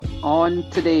On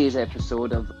today's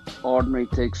episode of Ordinary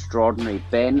to Extraordinary,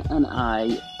 Ben and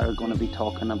I are going to be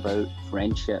talking about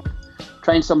friendship.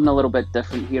 Trying something a little bit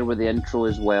different here with the intro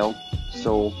as well.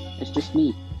 So it's just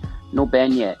me. No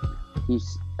Ben yet.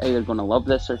 He's either going to love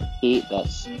this or hate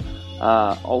this.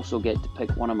 Also get to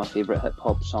pick one of my favourite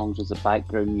hip-hop songs as the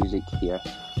background music here.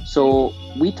 So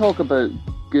we talk about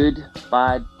good,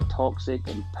 bad, toxic,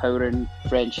 empowering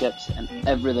friendships and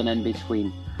everything in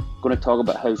between. Going to talk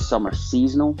about how some are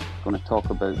seasonal, going to talk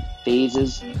about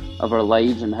phases of our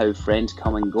lives and how friends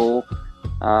come and go,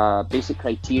 basic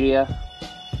criteria,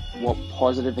 what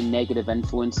positive and negative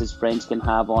influences friends can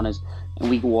have on us, and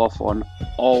we go off on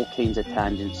all kinds of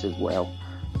tangents as well.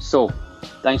 So,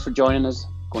 thanks for joining us.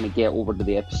 Going to get over to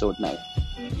the episode now.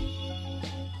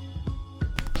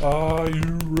 Are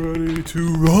you ready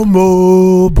to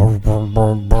rumble?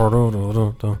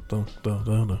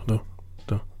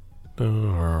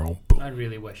 I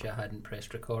really wish I hadn't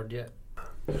pressed record yet.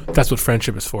 That's what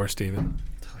friendship is for, Stephen.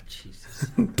 Oh,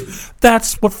 Jesus.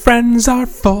 That's what friends are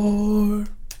for.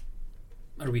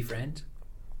 Are we friends?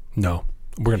 No,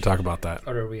 we're going to talk about that.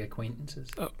 Or are we acquaintances?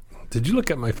 Did you look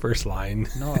at my first line?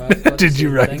 No, I've got Did the you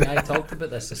same write thing. that? I talked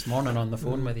about this morning on the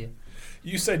phone with you.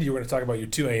 You said you were going to talk about your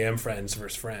 2 a.m. friends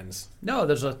versus friends. No,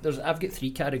 I've got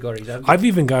three categories. I've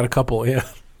even got a couple, yeah.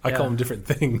 I Yeah. call them different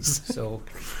things. So,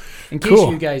 in case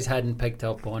Cool. you guys hadn't picked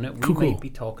up on it, we Cool. might be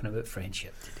talking about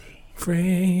friendship today.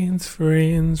 Friends.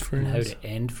 And how to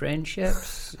end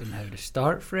friendships, and how to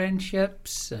start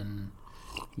friendships, and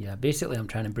yeah, basically I'm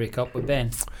trying to break up with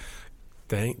Ben.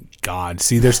 Thank God.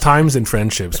 See, there's times in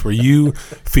friendships where you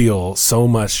feel so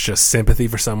much just sympathy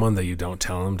for someone that you don't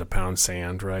tell them to pound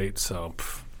sand, right? So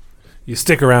you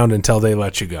stick around until they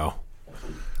let you go.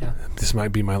 Yeah. This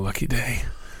might be my lucky day.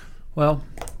 Well,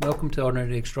 welcome to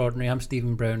Ordinary to Extraordinary. I'm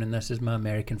Stephen Brown, and this is my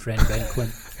American friend Ben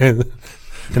Quinn.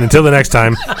 And until the next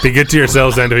time, be good to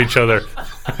yourselves and to each other.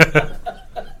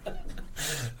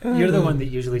 You're the one that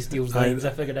usually steals lines. I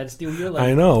figured I'd steal your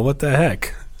line. I know. What the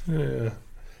heck? Yeah.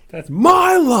 That's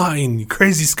my line, you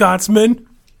crazy Scotsman.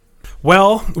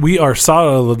 Well, we are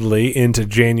solidly into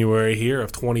January here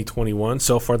of 2021.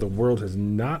 So far, the world has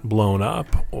not blown up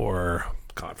or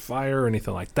caught fire or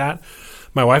anything like that.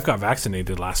 My wife got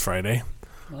vaccinated last Friday.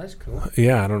 Well, that's cool.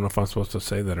 Yeah, I don't know if I'm supposed to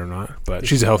say that or not, but Did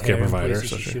she's a she have healthcare hair in provider. places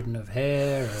So she shouldn't have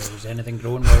hair, or is anything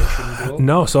growing where it shouldn't grow?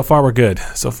 no, so far we're good.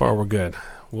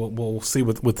 We'll see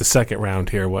with the second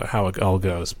round here how it all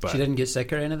goes. But She didn't get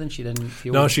sick or anything? She didn't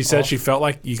feel no, she said off? she felt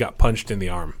like you got punched in the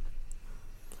arm.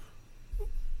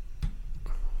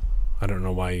 I don't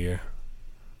know why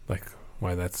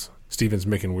that's Steven's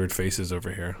making weird faces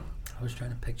over here. I was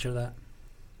trying to picture that.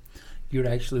 You're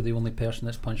actually the only person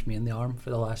that's punched me in the arm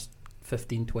for the last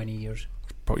 15, 20 years.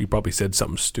 You probably said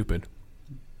something stupid.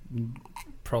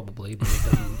 Probably, but it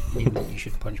doesn't mean that you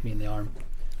should punch me in the arm.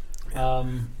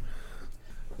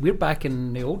 We're back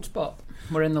in the old spot.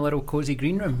 We're in the little cozy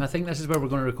green room. I think this is where we're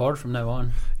going to record from now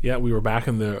on. Yeah, we were back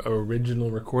in the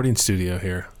original recording studio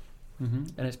here.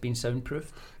 And it's been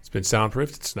soundproofed. It's been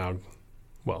soundproofed. It's now,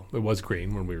 well, it was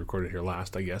green when we recorded here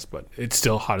last, I guess, but it's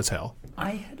still hot as hell.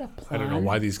 I had a plan. I don't know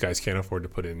why these guys can't afford to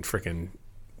put in freaking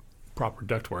proper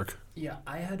ductwork. Yeah,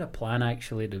 I had a plan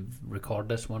actually to record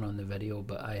this one on the video,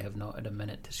 but I have not had a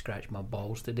minute to scratch my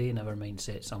balls today, never mind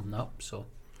set something up, so...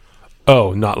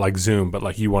 Oh, not like Zoom, but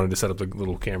like you wanted to set up the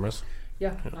little cameras?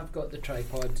 Yeah, I've got the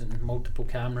tripods and multiple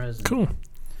cameras. And Cool.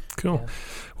 Yeah.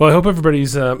 Well, I hope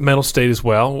everybody's mental state is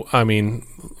well. I mean,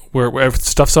 we're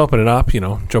stuff's opening up. You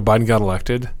know, Joe Biden got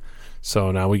elected,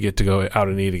 so now we get to go out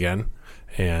and eat again.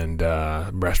 And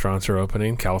restaurants are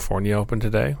opening. California opened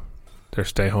today. Their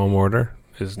stay-home order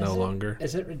is no longer.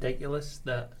 Is it ridiculous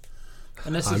that...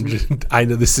 And this I'm is just, I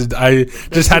know this is. I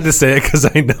just had to say it because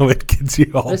I know it gets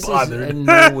you all this bothered. is in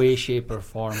no way, shape, or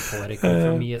form political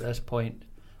for me at this point.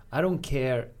 I don't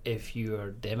care if you're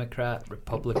Democrat,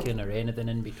 Republican, or anything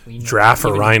in between. Giraffe or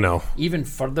even, rhino. Even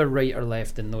further right or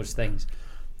left than those things.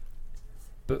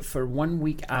 But for 1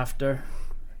 week after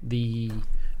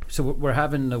so we're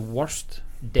having the worst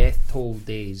death toll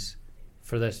days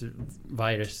for this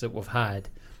virus that we've had,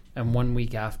 and 1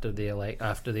 week after the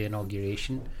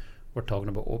inauguration, we're talking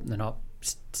about opening up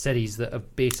cities and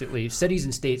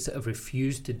states that have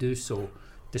refused to do so,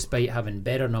 despite having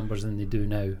better numbers than they do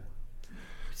now.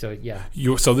 So yeah.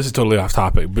 So this is totally off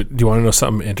topic, but do you want to know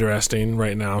something interesting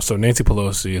right now? So Nancy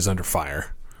Pelosi is under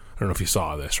fire. I don't know if you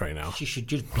saw this right now. She should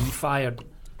just be fired.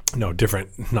 No,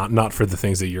 different. Not for the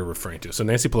things that you're referring to. So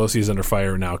Nancy Pelosi is under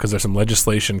fire now because there's some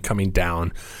legislation coming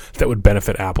down that would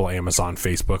benefit Apple, Amazon,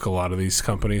 Facebook, a lot of these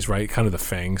companies, right? Kind of the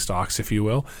FANG stocks, if you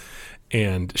will.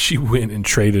 And she went and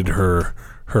traded her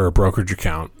brokerage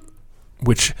account,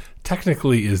 which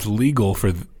technically is legal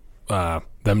for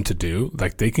them to do.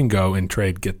 Like, they can go and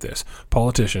trade, get this,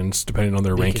 politicians, depending on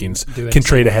their rankings, can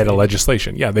trade ahead of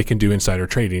legislation. Yeah, they can do insider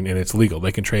trading, and it's legal.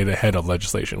 They can trade ahead of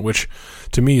legislation, which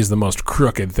to me is the most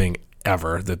crooked thing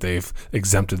ever, that they've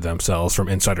exempted themselves from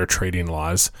insider trading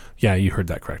laws. Yeah, you heard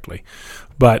that correctly.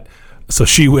 But so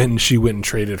she went and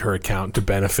traded her account to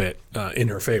benefit in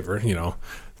her favor,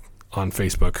 on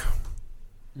Facebook.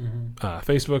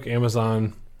 Facebook,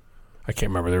 Amazon, I can't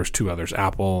remember. There was 2 others,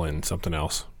 Apple and something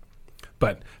else.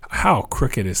 But how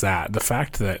crooked is that? The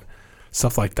fact that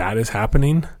stuff like that is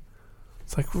happening,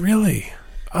 it's like, really?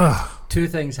 Ugh. 2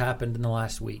 things happened in the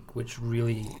last week which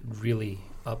really, really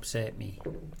upset me.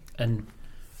 And,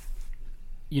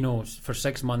 for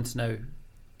 6 months now,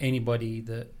 anybody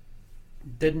that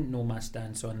didn't know my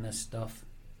stance on this stuff,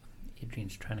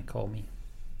 Adrian's trying to call me.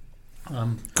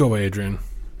 Go away, Adrian.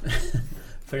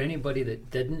 For anybody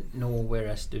that didn't know where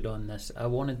I stood on this, I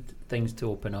wanted things to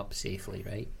open up safely,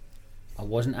 right? I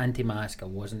wasn't anti-mask, I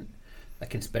wasn't a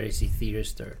conspiracy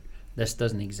theorist, or this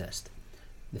doesn't exist.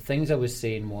 The things I was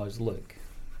saying was, look,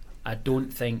 I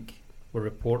don't think we're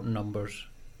reporting numbers.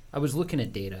 I was looking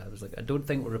at data. I was like, I don't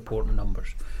think we're reporting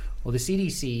numbers. Well, the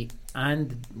CDC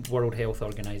and World Health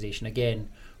Organization, again,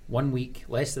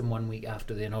 less than 1 week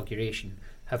after the inauguration,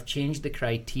 have changed the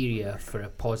criteria for a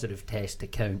positive test to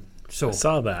count. So I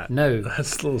saw that. Now,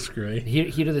 that's a little screwy.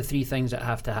 Here are the 3 things that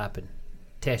have to happen.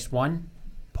 Test 1,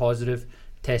 positive.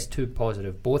 Test 2,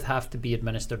 positive. Both have to be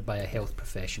administered by a health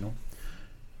professional.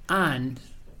 And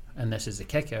this is the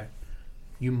kicker,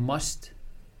 you must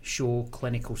show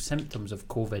clinical symptoms of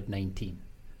COVID-19.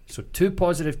 So 2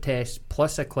 positive tests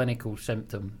plus a clinical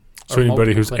symptom. So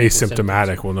anybody who's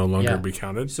asymptomatic will no longer be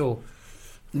counted? So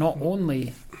not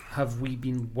only have we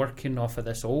been working off of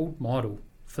this old model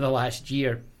for the last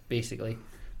year, basically,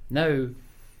 now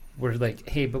we're like,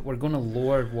 hey, but we're going to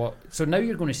lower what... So now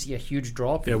you're going to see a huge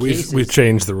drop in cases. We've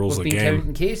changed the rules We've again. been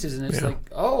counting cases, and it's like,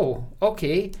 oh,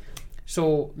 okay.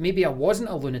 So maybe I wasn't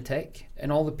a lunatic,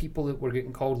 and all the people that were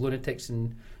getting called lunatics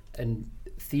and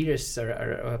theorists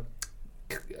or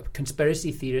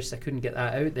conspiracy theorists, I couldn't get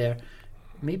that out there.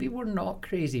 Maybe we're not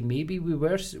crazy. Maybe we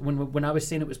were. When I was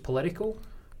saying it was political,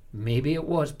 maybe it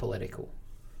was political.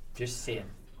 Just saying.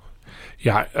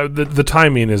 Yeah, the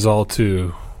timing is all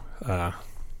too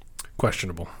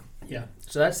questionable. Yeah.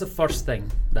 So that's the first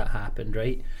thing that happened,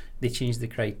 right? They changed the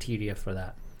criteria for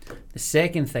that. The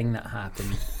second thing that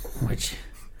happened, which,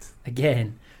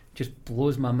 again, just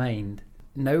blows my mind.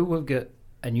 Now we've got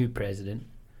a new president,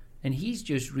 and he's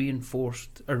just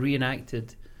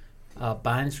reenacted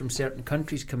bans from certain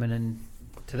countries coming in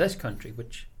to this country,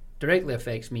 which directly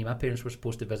affects me. My parents were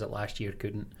supposed to visit last year,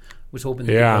 couldn't. Was hoping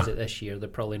they could visit this year. They're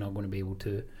probably not going to be able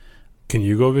to. Can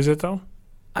you go visit, though?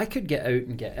 I could get out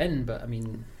and get in, but, I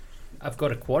mean, I've got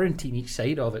to quarantine each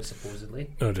side of it, supposedly.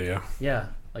 Oh, dear. Yeah,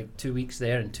 like 2 weeks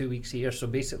there and 2 weeks here. So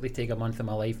basically take a month of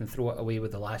my life and throw it away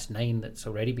with the last 9 that's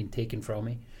already been taken from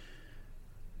me.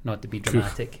 Not to be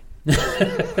dramatic.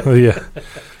 Oh, yeah.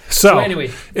 So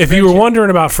anyway, if you were wondering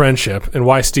about friendship and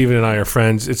why Steven and I are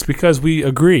friends, it's because we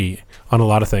agree on a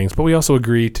lot of things, but we also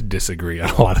agree to disagree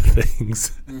on a lot of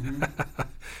things. Mm-hmm.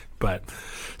 But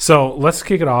so let's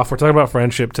kick it off. We're talking about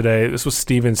friendship today. This was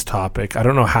Steven's topic. I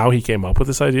don't know how he came up with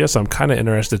this idea, so I'm kind of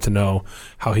interested to know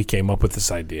how he came up with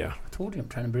this idea. I told you I'm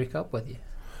trying to break up with you.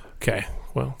 Okay.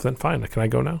 Well, then fine. Can I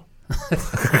go now?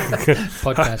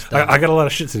 Podcast. I got a lot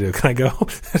of shit to do. Can I go?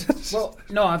 Well,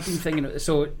 no, I've been thinking.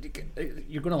 So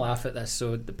you're going to laugh at this.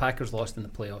 So the Packers lost in the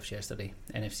playoffs yesterday,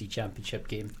 NFC Championship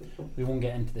game. We won't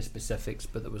get into the specifics,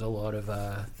 but there was a lot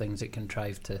of things that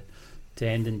contrived to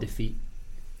end in defeat.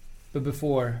 But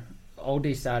before, all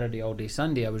day Saturday, all day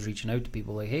Sunday, I was reaching out to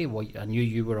people like, hey, well, I knew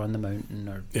you were on the mountain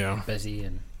or busy,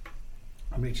 and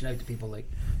I'm reaching out to people like,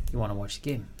 you want to watch the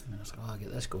game? And I was like, oh, I'll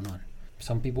get this going on.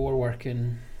 Some people were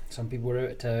working, some people were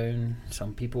out of town,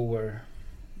 some people were,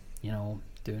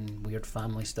 doing weird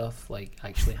family stuff, like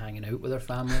actually hanging out with their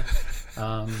family.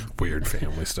 Weird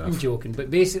family stuff. I'm joking,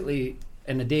 but basically,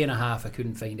 in a day and a half, I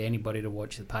couldn't find anybody to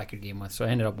watch the Packer game with, so I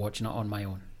ended up watching it on my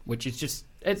own, which is just,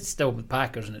 it's still the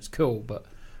Packers and it's cool, but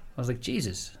I was like,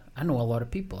 Jesus, I know a lot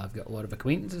of people. I've got a lot of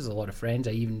acquaintances, a lot of friends.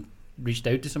 I even reached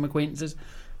out to some acquaintances.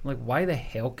 I'm like, why the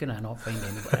hell can I not find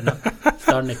anybody? And I'm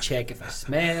starting to check if I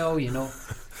smell,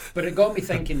 But it got me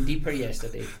thinking deeper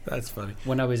yesterday. That's funny.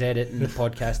 When I was editing the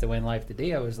podcast that went live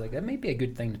today, I was like, that may be a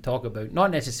good thing to talk about.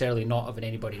 Not necessarily not having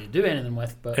anybody to do anything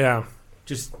with, but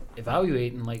just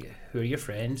evaluating, like, who are your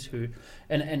friends?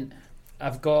 And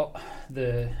I've got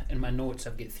in my notes,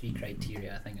 I've got 3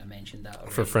 criteria. I think I mentioned that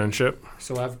already. For friendship?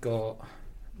 So I've got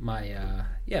my,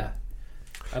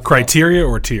 criteria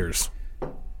or tiers?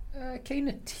 Kind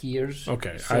of tiers.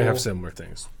 Okay, So I have similar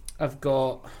things. I've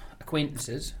got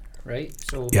acquaintances, right?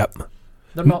 So Yep.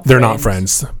 they're not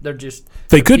friends. friends. They're just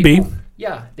They could people, be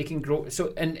Yeah, they can grow.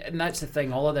 So and that's the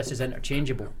thing. All of this is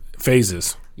interchangeable.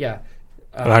 phases. Yeah.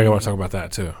 And I want to talk about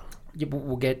that too. Yeah, but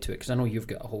we'll get to it because I know you've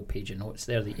got a whole page of notes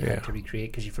there that you Yeah. had to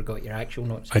recreate because you forgot your actual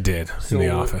notes. I did in the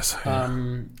office.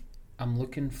 I'm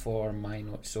looking for my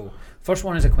notes. So first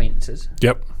one is acquaintances.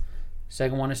 Yep.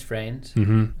 Second one is friends,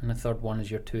 Mm-hmm. and the third one is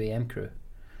your 2 a.m. crew.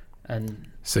 And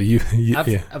So you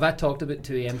have I talked about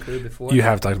 2 a.m. crew before? you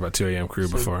have talked about 2 a.m. crew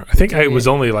So before. I think the it was 2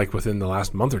 only like within the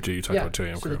last month or two you talked about 2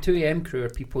 a.m. So crew. the 2 a.m. crew are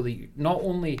people that not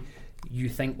only you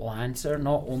think will answer,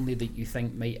 not only that you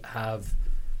think might have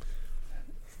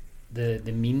the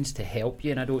means to help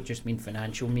you, and I don't just mean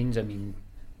financial means, I mean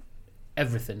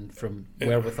everything from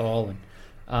wherewithal,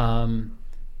 and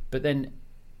but then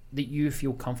that you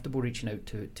feel comfortable reaching out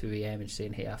to 2 a.m. and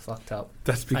saying, "Hey, I fucked up.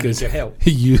 That's I need because your help."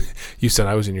 you said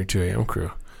I was in your 2 a.m.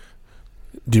 crew.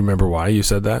 Do you remember why you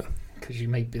said that? Because you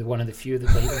might be one of the few that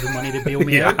might have the money to bail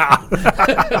me Yeah. out.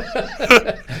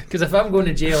 Because if I'm going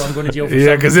to jail, I'm going to jail for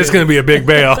Yeah, because something it's good. going to be a big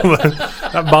bail.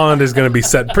 That bond is going to be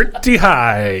set pretty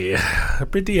high.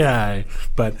 Pretty high.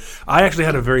 But I actually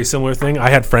had a very similar thing. I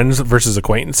had friends versus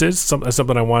acquaintances,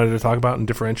 something I wanted to talk about and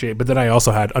differentiate. But then I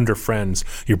also had under friends,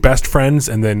 your best friends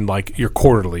and then like your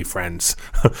quarterly friends.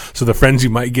 So the friends you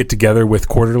might get together with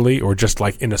quarterly or just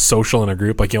like in a social in a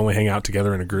group, like you only hang out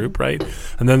together in a group, right?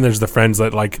 And then there's the friends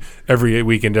that like every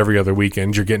weekend, every other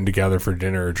weekend, you're getting together for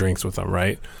dinner or drinks with them,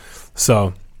 right?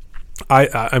 So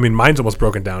I mean, mine's almost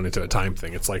broken down into a time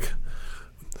thing. It's like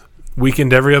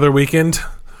weekend, every other weekend,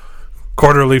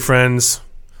 quarterly friends,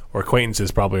 or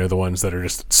acquaintances probably are the ones that are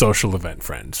just social event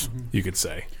friends, you could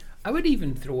say. I would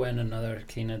even throw in another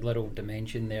kind of little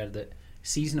dimension there, that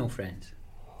seasonal friends.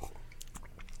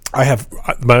 I have,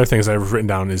 my other things I've written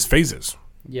down is phases.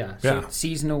 Yeah, so Yeah.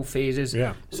 seasonal phases.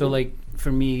 Yeah. So like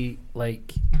for me,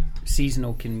 like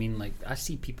seasonal can mean like I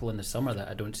see people in the summer that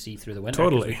I don't see through the winter.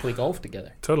 'cause Totally. we play golf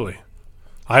together. Totally.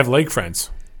 I have lake friends.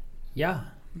 Yeah.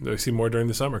 I see more during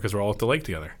the summer because we're all at the lake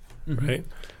together, right?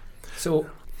 So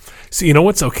See, you know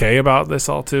what's okay about this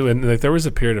all too? And like there was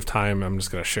a period of time, I'm just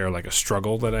going to share like a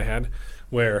struggle that I had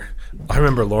where I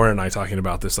remember Laura and I talking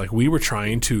about this. Like we were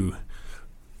trying to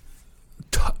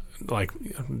like,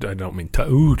 I don't mean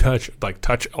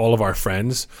touch all of our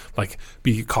friends, like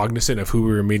be cognizant of who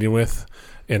we were meeting with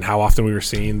and how often we were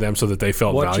seeing them so that they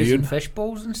felt watches valued. and fish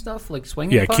bowls and stuff like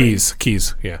swinging. Yeah, parties?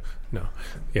 keys. Yeah, no.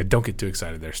 Yeah, don't get too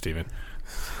excited there, Steven.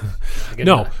 Good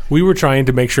No, enough. we were trying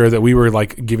to make sure that we were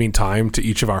like giving time to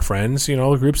each of our friends, you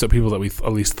know, the groups of people that we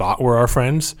at least thought were our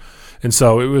friends. And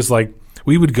so it was like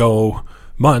we would go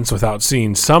months without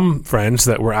seeing some friends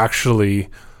that were actually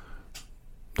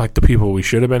like the people we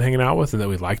should have been hanging out with and that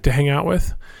we liked to hang out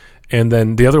with. And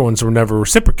then the other ones were never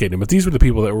reciprocating, but these were the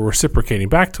people that were reciprocating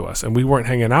back to us. And we weren't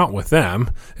hanging out with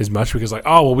them as much because like,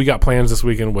 oh, well, we got plans this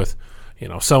weekend with, you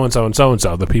know, so-and-so and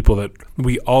so-and-so, the people that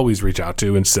we always reach out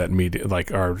to and set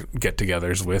like our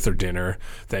get-togethers with or dinner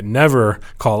that never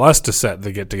call us to set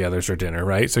the get-togethers or dinner,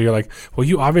 right? So you're like, well,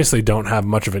 you obviously don't have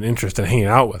much of an interest in hanging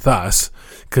out with us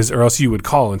or else you would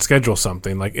call and schedule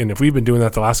something. Like, and if we've been doing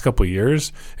that the last couple of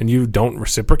years and you don't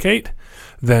reciprocate,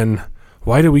 then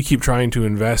why do we keep trying to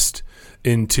invest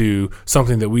into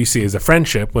something that we see as a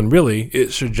friendship when really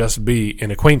it should just be an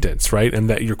acquaintance, right? And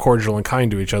that you're cordial and kind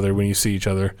to each other when you see each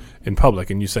other in public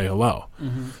and you say hello.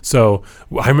 So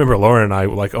I remember Laura and I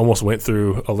like almost went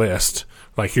through a list.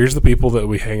 Like, here's the people that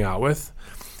we hang out with.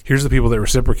 Here's the people that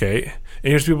reciprocate. And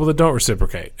here's the people that don't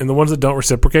reciprocate. And the ones that don't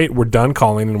reciprocate, we're done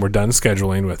calling and we're done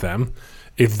scheduling with them.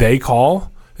 If they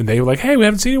call and they were like, hey, we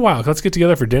haven't seen you in a while, let's get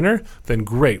together for dinner, then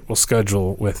great, we'll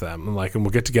schedule with them. And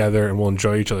we'll get together and we'll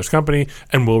enjoy each other's company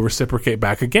and we'll reciprocate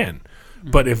back again.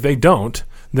 But if they don't,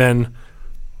 then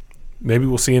maybe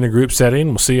we'll see you in a group setting,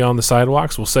 we'll see you on the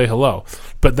sidewalks, we'll say hello.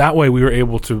 But that way we were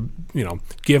able to, you know,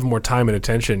 give more time and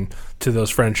attention to those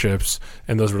friendships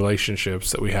and those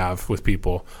relationships that we have with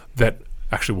people that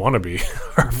actually want to be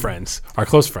our friends, our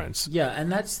close friends. Yeah,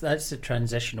 and that's the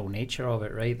transitional nature of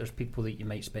it, right? There's people that you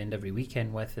might spend every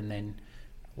weekend with, and then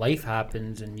life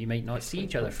happens, and you might not see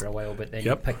each other for a while, but then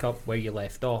you pick up where you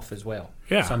left off as well.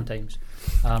 Yeah. Sometimes,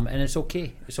 and it's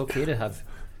okay. It's okay to have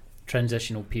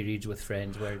transitional periods with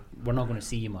friends where we're not going to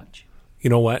see you much. You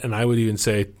know what? And I would even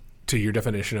say to your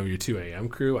definition of your 2 a.m.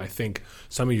 crew, I think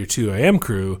some of your 2 a.m.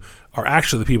 crew are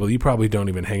actually the people you probably don't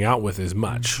even hang out with as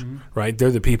much, right? They're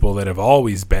the people that have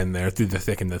always been there through the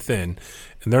thick and the thin,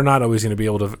 and they're not always going to be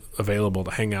available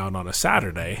to hang out on a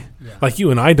Saturday. Yeah. Like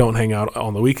you and I don't hang out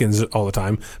on the weekends all the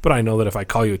time, but I know that if I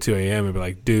call you at 2 a.m. and be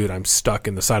like, dude, I'm stuck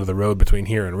in the side of the road between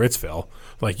here and Ritzville,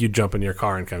 like you jump in your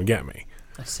car and come get me.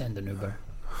 I send an Uber.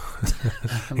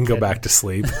 And go back to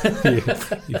sleep.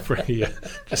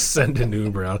 Just send an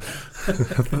Uber out.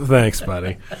 Thanks,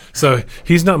 buddy. So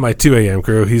he's not my 2 a.m.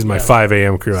 crew. He's my 5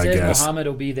 a.m. crew, I guess. Mohammed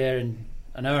will be there in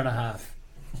an hour and a half.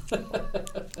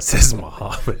 Says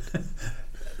Mohammed.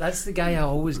 That's the guy I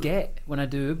always get when I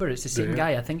do Uber. It's the same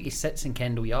guy. I think he sits in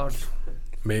Kendall Yard.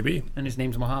 Maybe. And his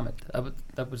name's Mohammed.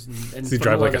 That was. Does he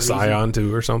drive like a Scion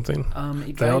too or something?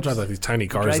 They all drive like these tiny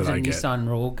cars that I get. He drives a Nissan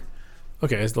Rogue.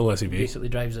 Okay, it's the little SUV. Basically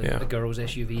drives a girl's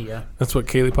SUV, yeah. That's what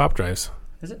Kaylee Pop drives.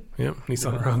 Is it? Yep,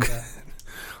 Nissan Rogue.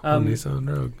 Nissan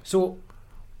Rogue. So,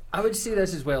 I would say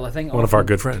this as well. I think one of our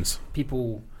good friends.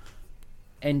 People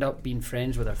end up being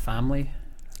friends with their family,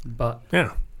 but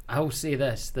I will say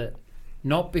this, that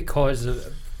not because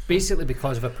of, basically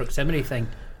because of a proximity thing,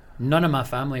 none of my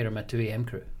family are my 2 a.m.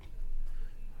 crew.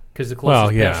 Because the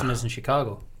closest person is in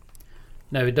Chicago.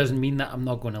 Now, it doesn't mean that I'm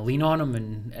not going to lean on them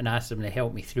and ask them to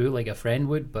help me through like a friend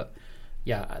would, but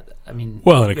I mean...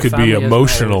 Well, and it could be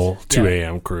emotional 2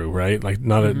 a.m. crew, right? Like,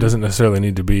 not it doesn't necessarily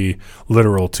need to be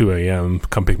literal 2 a.m.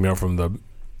 Come pick me up from the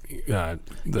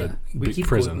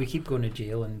prison. We keep going to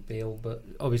jail and bail, but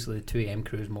obviously the 2 a.m.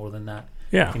 crew is more than that.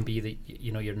 Yeah. It can be that,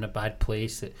 you're in a bad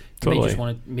place. That totally. You may just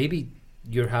want to... Maybe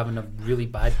you're having a really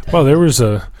bad time. Well,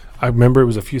 I remember it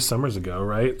was a few summers ago,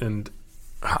 right? And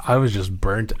I was just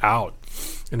burnt out.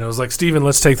 And I was like, Steven,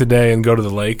 let's take the day and go to the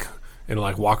lake and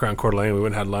like walk around Coeur d'Alene. We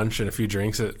went and had lunch and a few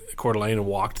drinks at Coeur d'Alene and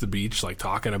walked to the beach, like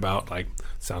talking about, like,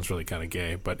 sounds really kind of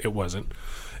gay, but it wasn't.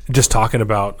 Just talking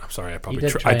about, I'm sorry, I probably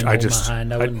I just my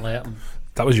hand. I wouldn't let him.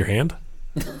 That was your hand?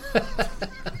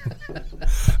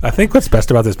 I think what's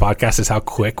best about this podcast is how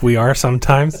quick we are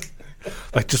sometimes.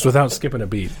 Like just without skipping a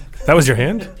beat. That was your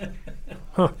hand?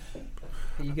 Huh.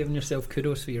 Are you giving yourself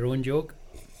kudos for your own joke?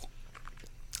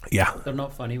 Yeah. They're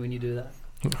not funny when you do that.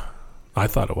 I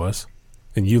thought it was.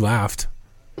 And you laughed.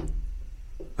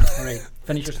 All right.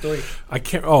 Finish your story. I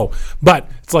can't. Oh, but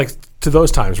it's like to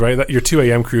those times, right? That your 2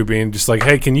 a.m. crew being just like,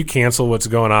 hey, can you cancel what's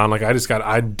going on? Like, I'm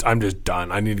just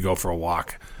done. I need to go for a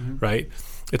walk, right?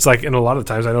 It's like, and a lot of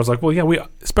times I was like, well, yeah,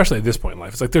 especially at this point in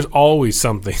life, it's like there's always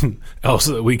something else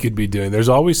that we could be doing. There's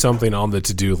always something on the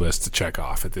to-do list to check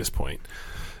off at this point.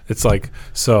 It's like,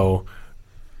 so,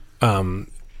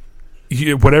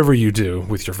 whatever you do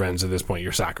with your friends at this point,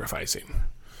 you're sacrificing.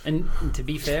 And to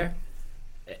be fair,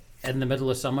 in the middle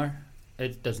of summer,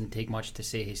 it doesn't take much to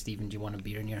say, hey, Stephen, do you want a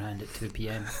beer in your hand at 2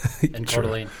 p.m. in Coeur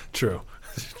d'Alene? True.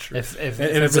 If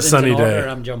it's a sunny day,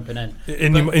 I'm jumping in.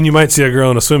 And you might see a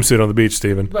girl in a swimsuit on the beach,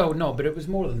 Stephen. Well, no, but it was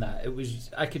more than that. It was,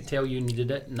 I could tell you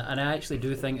needed it, and I actually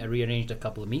do think I rearranged a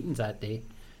couple of meetings that day,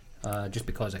 just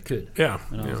because I could. Yeah.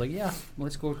 And I was like,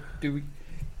 let's go do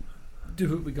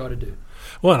what we got to do.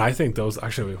 Well, and I think those,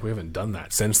 actually, we haven't done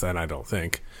that since then, I don't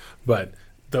think. But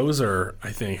those are,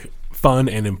 I think, fun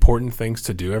and important things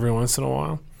to do every once in a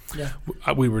while. Yeah.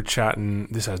 We were chatting,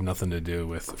 this has nothing to do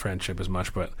with friendship as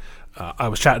much, but I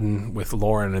was chatting with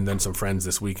Lauren and then some friends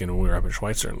this weekend when we were up in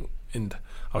Schweitzer, and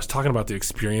I was talking about the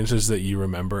experiences that you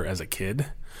remember as a kid,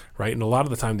 right? And a lot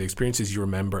of the time, the experiences you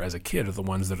remember as a kid are the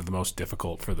ones that are the most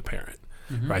difficult for the parent.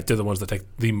 Right, they're the ones that take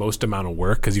the most amount of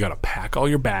work because you got to pack all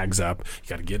your bags up, you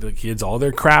got to give the kids all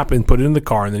their crap and put it in the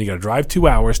car, and then you got to drive 2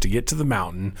 hours to get to the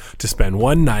mountain to spend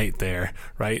one night there,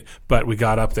 right? But we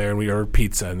got up there and we ordered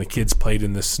pizza, and the kids played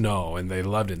in the snow and they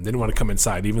loved it and didn't want to come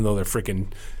inside, even though their freaking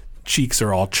cheeks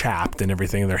are all chapped and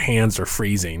everything, and their hands are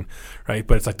freezing, right?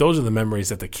 But it's like those are the memories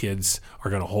that the kids are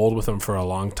going to hold with them for a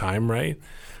long time, right?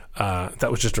 That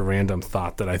was just a random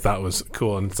thought that I thought was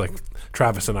cool, and it's like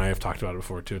Travis and I have talked about it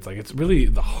before too. It's like it's really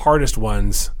the hardest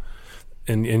ones,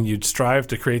 and you'd strive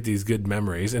to create these good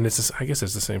memories, and it's just, I guess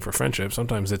it's the same for friendship.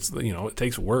 Sometimes it's it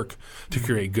takes work to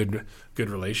create good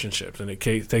relationships, and it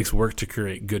takes work to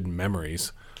create good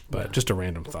memories. But just a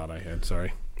random thought I had.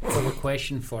 Sorry. I have a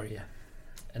question for you,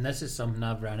 and this is something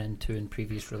I've ran into in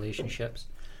previous relationships.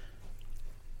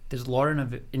 Does Lauren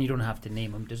have, and you don't have to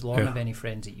name them, does Lauren have any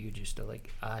friends that you just are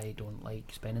like, I don't like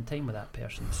spending time with that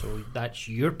person, so that's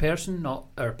your person, not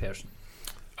our person?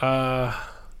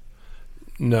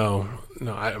 No.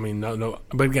 I mean, no.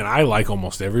 But again, I like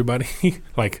almost everybody.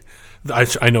 Like,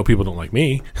 I know people don't like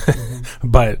me,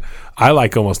 but I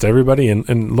like almost everybody,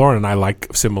 and Lauren and I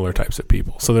like similar types of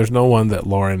people. So there's no one that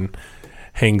Lauren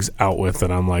hangs out with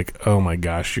that I'm like, oh my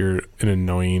gosh, you're an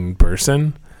annoying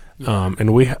person.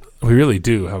 And we really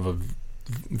do have a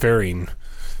varying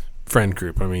friend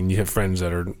group. I mean, you have friends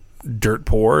that are dirt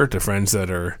poor, to friends that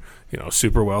are,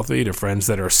 super wealthy, to friends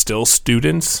that are still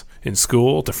students in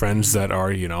school, to friends that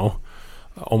are,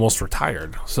 almost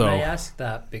retired. So I ask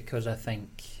that because I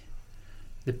think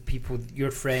the people, your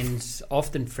friends,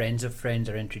 often friends of friends,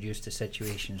 are introduced to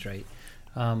situations, right?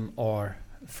 Or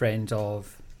friends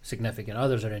of significant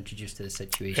others are introduced to the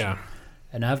situation. Yeah.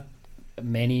 And I've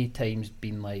many times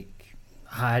been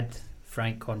had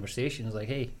frank conversations like,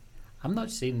 hey, I'm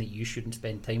not saying that you shouldn't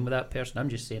spend time with that person. I'm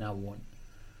just saying I won't.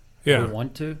 Yeah. I don't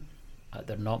want to.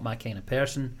 They're not my kind of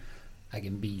person. I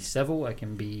can be civil. I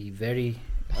can be very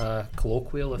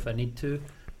colloquial if I need to.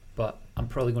 But I'm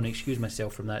probably going to excuse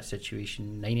myself from that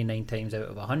situation 99 times out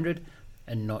of 100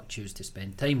 and not choose to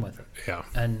spend time with it. Yeah.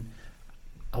 And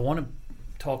I want to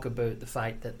talk about the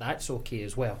fact that that's okay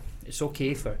as well. It's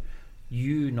okay for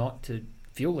you not to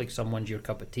feel like someone's your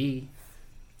cup of tea.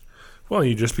 Well,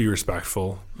 you just be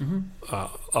respectful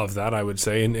of that, I would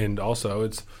say. And also,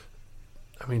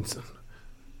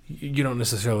 you don't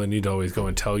necessarily need to always go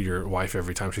and tell your wife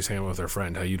every time she's hanging out with her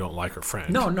friend how you don't like her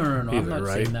friend. No, either, I'm not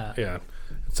right? saying that. Yeah.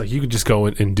 It's like you could just go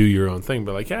and do your own thing.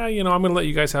 But I'm going to let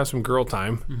you guys have some girl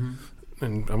time.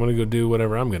 And I'm going to go do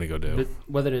whatever I'm going to go do. But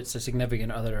whether it's a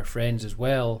significant other or friends as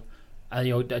well, I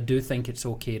do think it's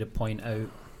okay to point out,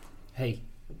 hey,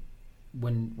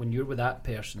 when you're with that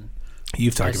person,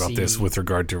 you've talked about this with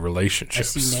regard to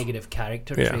relationships. I see negative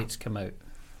character traits come out,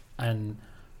 and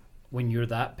when you're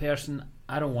that person,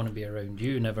 I don't want to be around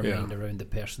you. Never mind around the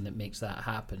person that makes that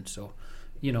happen. So,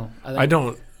 I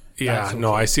don't. Yeah, okay.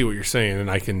 No, I see what you're saying, and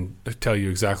I can tell you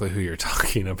exactly who you're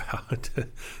talking about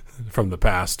from the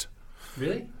past.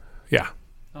 Really? Yeah.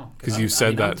 Oh, because you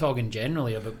said that. I'm talking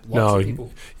generally about lots of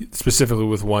people. Specifically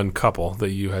with one couple that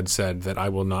you had said that I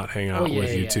will not hang out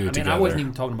with you two together. I wasn't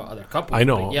even talking about other couples. I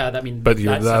know. But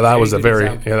that was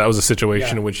that was a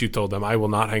situation in which you told them I will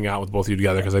not hang out with both of you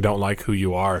together because I don't like who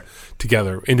you are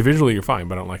together. Individually, you're fine,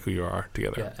 but I don't like who you are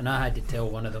together. Yeah, and I had to tell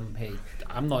one of them, hey,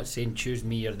 I'm not saying choose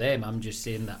me or them. I'm just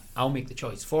saying that I'll make the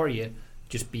choice for you.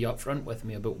 Just be upfront with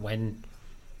me about when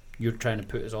you're trying to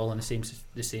put us all in the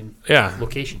same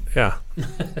location. Yeah.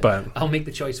 But I'll make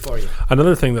the choice for you.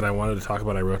 Another thing that I wanted to talk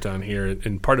about, I wrote down here,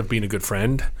 and part of being a good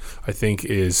friend, I think,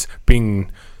 is being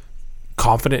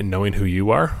confident in knowing who you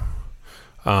are.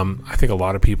 I think a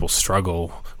lot of people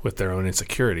struggle with their own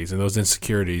insecurities, and those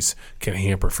insecurities can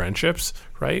hamper friendships,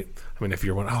 right? I mean, if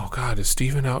you're oh God, is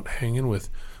Steven out hanging with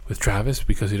Travis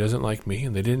because he doesn't like me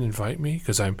and they didn't invite me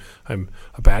because I'm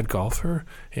a bad golfer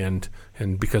and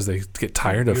because they get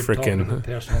tired of freaking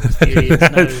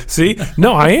see,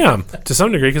 no, I am to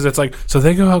some degree, because it's like, so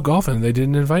they go out golfing and they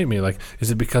didn't invite me. Like,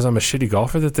 is it because I'm a shitty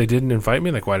golfer that they didn't invite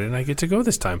me? Like, why didn't I get to go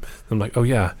this time? I'm like, oh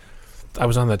yeah, I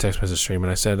was on that text message stream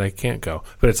and I said I can't go.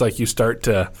 But it's like you start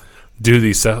to do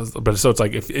these stuff, but so it's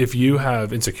like if you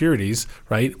have insecurities,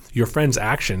 right, your friends'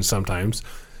 actions sometimes,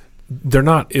 they're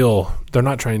not ill. They're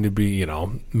not trying to be,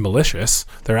 malicious.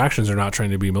 Their actions are not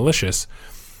trying to be malicious.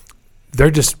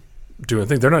 They're just doing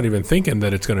things. They're not even thinking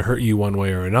that it's going to hurt you one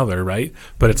way or another, right?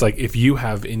 But it's like if you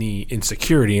have any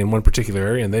insecurity in one particular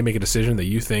area and they make a decision that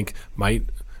you think might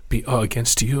be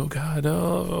against you,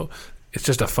 it's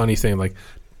just a funny thing. Like,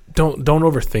 don't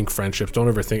overthink friendships. Don't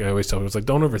overthink. I always tell people, it's like,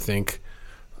 don't overthink.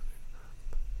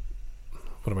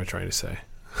 What am I trying to say?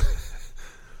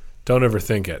 Don't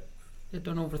overthink it.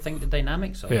 Don't overthink the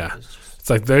dynamics of it. It's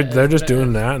like they're just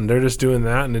doing that and they're just doing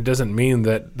that, and it doesn't mean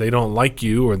that they don't like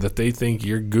you or that they think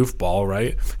you're goofball,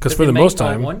 right? Because for the most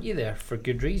time, they want you there for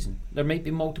good reason. There might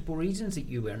be multiple reasons that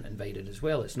you weren't invited as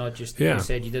well. It's not just that you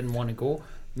said you didn't want to go.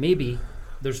 Maybe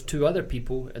there's two other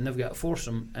people and they've got a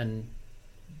foursome and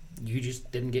you just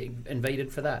didn't get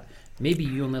invited for that. Maybe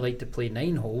you only like to play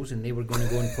 9 holes and they were going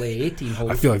to go and play 18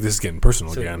 holes. I feel like this is getting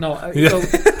personal again. No,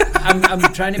 I'm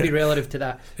trying to be relative to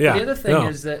that. Yeah, the other thing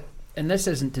is that, and this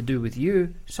isn't to do with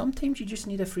you, sometimes you just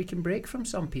need a freaking break from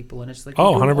some people, and it's like, you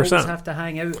don't 100%. always have to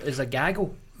hang out as a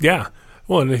gaggle. Yeah.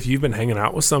 Well, and if you've been hanging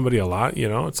out with somebody a lot,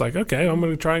 it's like, okay, I'm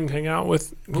going to try and hang out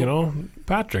with,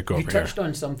 Patrick over here. You touched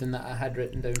on something that I had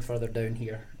written down further down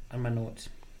here in my notes.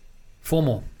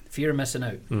 FOMO, fear of missing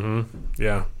out. Mm-hmm.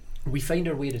 Yeah. We find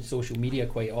our way to social media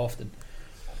quite often,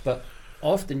 but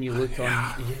often you look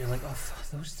on, you're like,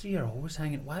 those three are always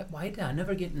hanging. Why did I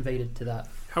never get invited to that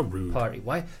How rude. party?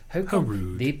 How come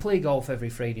rude. They play golf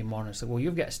every Friday morning? It's like, well,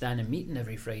 you've got a standing meeting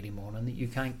every Friday morning that you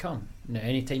can't come. Now,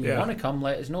 anytime you want to come,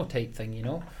 let us know, type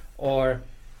thing, Or,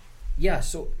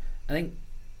 so I think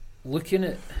looking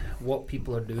at what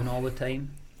people are doing all the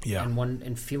time,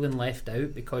 and feeling left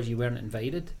out because you weren't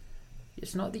invited.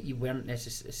 It's not that you weren't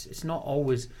necessarily. It's not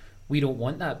always we don't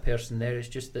want that person there. It's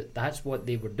just that that's what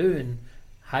they were doing.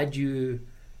 Had you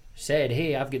said,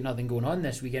 hey, I've got nothing going on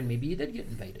this weekend, maybe you did get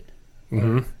invited.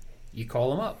 Mm-hmm. You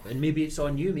call them up, and maybe it's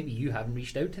on you. Maybe you haven't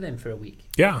reached out to them for a week.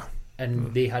 Yeah.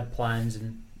 And they had plans,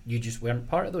 and you just weren't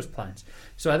part of those plans.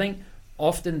 So I think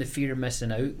often the fear of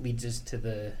missing out leads us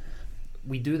to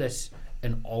we do this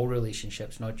in all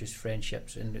relationships, not just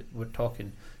friendships. And we're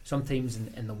talking sometimes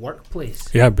in the workplace.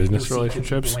 Yeah, business you'll see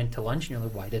relationships. people went to lunch, and you're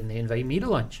like, why didn't they invite me to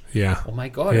lunch? Yeah. Oh my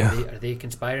God, Yeah. are they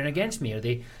conspiring against me? Are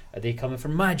they coming for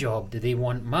my job? Do they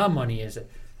want my money? Is it,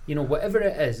 whatever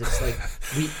it is, it's like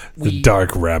The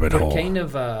dark rabbit we're hole. kind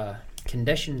of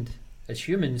conditioned as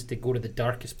humans to go to the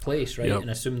darkest place, right? Yep. And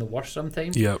assume the worst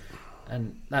sometimes. Yep.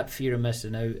 And that fear of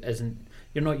missing out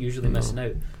you're not usually missing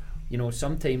out.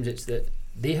 Sometimes it's that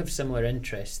they have similar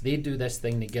interests. They do this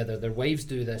thing together. Their wives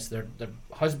do this. Their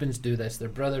husbands do this. Their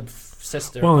brother,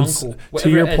 sister, Well, uncle, to whatever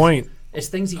your it is, point, it's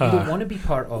things that you don't want to be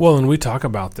part of. well, and we talk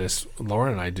about this,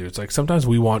 Lauren and I do. It's like sometimes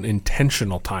we want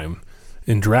intentional time,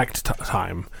 indirect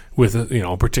time with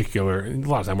a particular. A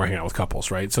lot of time we're hanging out with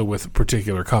couples, right? So with a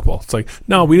particular couple, it's like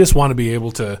no, we just want to be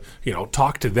able to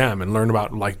talk to them and learn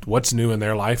about like what's new in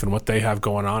their life and what they have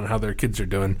going on and how their kids are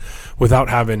doing, without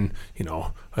having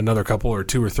another couple or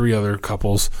two or three other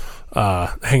couples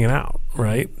hanging out,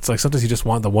 right? It's like sometimes you just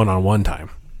want the one-on-one time.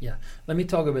 Yeah. Let me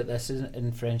talk about this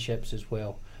in friendships as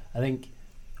well. I think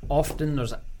often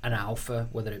there's an alpha,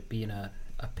 whether it be in a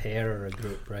pair or a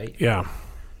group, right? Yeah.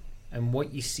 And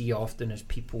what you see often is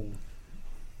people,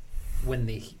 when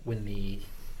they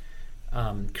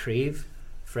crave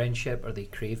friendship or they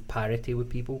crave parity with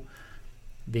people,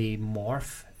 they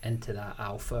morph into that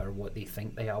alpha or what they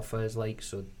think the alpha is like.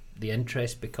 So the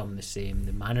interests become the same,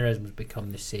 the mannerisms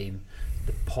become the same,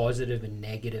 the positive and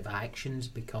negative actions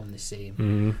become the same.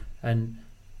 Mm-hmm. And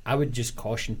I would just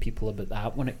caution people about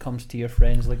that when it comes to your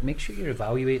friends. Like, make sure you're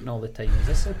evaluating all the time. Is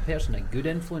this a person a good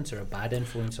influence or a bad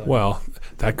influence on you? Well,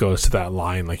 that goes to that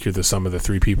line, like you're the sum of the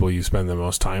three people you spend the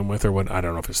most time with, or what? I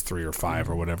don't know if it's 3 or 5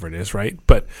 or whatever it is, right?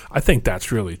 But I think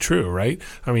that's really true, right?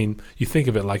 I mean, you think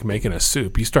of it like making a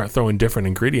soup. You start throwing different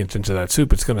ingredients into that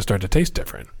soup, it's going to start to taste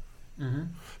different. Mm-hmm.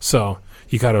 So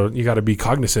you gotta be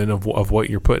cognizant of what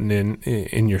you're putting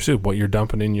in your soup, what you're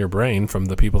dumping in your brain from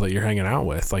the people that you're hanging out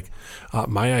with. Like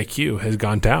my IQ has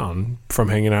gone down from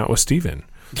hanging out with Steven.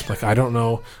 Like I don't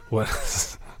know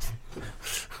what,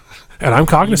 and I'm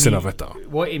cognizant of it though.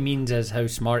 What he means is how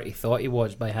smart he thought he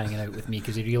was by hanging out with me,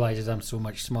 because he realizes I'm so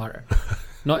much smarter.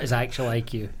 Not his actual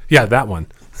IQ. Yeah, that one.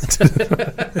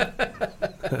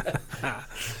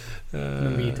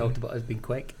 Remember you talked about us being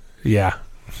quick? Yeah.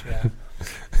 Yeah.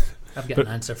 I've got an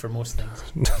answer for most things.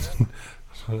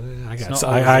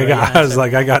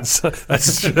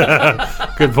 That's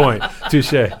good point.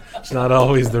 Touche. It's not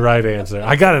always the right answer.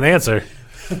 I got an answer.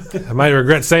 I might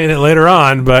regret saying it later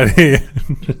on, but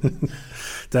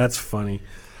that's funny.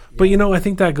 But I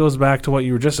think that goes back to what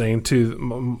you were just saying to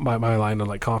my line of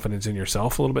like confidence in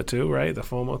yourself a little bit too, right? The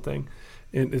FOMO thing.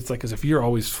 It's like, as if you're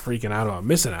always freaking out about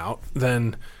missing out,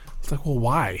 then it's like, well,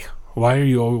 why? Why are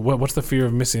you? What's the fear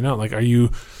of missing out? Like,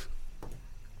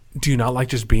 do you not like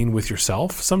just being with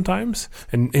yourself sometimes?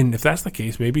 And if that's the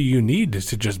case, maybe you need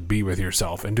to just be with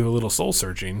yourself and do a little soul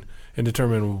searching and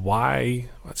determine why.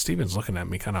 Well, Steven's looking at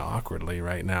me kind of awkwardly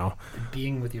right now.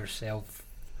 Being with yourself.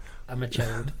 I'm a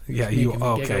child. Yeah,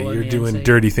 okay. You're doing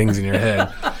dirty things in your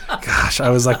head. Gosh, I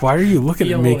was like, why are you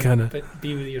looking at me kind of? But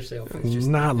be with yourself.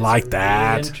 Not like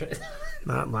that.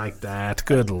 Not like that.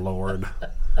 Good Lord.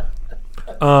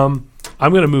 I'm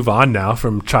going to move on now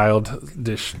from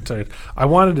childish to. I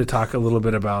wanted to talk a little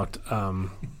bit about. Are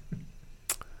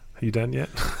you done yet?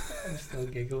 I'm still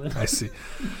giggling. I see.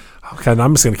 Okay,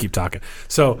 I'm just going to keep talking.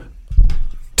 So,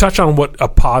 touch on what a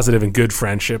positive and good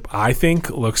friendship I think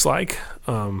looks like,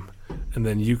 and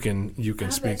then you can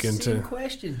speak into. Same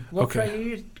question. What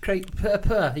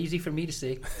easy for me to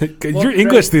say. Your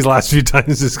English these last few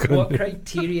times is good. What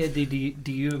criteria do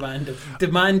you demand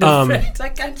of friends? I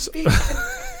can't speak.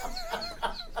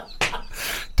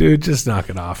 Dude, just knock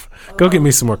it off. Go get me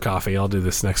some more coffee. I'll do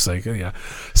this next cycle. Yeah.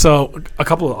 So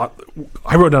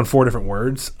I wrote down 4 different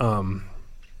words: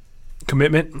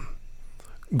 commitment,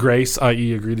 grace,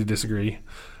 i.e., agree to disagree,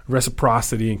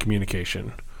 reciprocity, and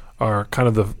communication are kind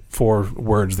of the 4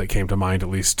 words that came to mind, at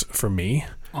least for me.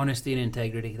 Honesty and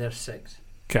integrity. There's 6.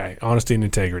 Okay, honesty and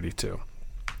integrity too.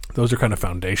 Those are kind of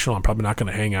foundational. I'm probably not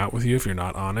going to hang out with you if you're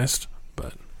not honest,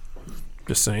 but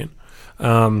just saying.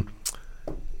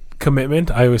 Commitment,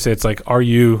 I always say it's like, are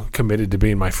you committed to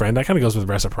being my friend? That kind of goes with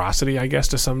reciprocity, I guess,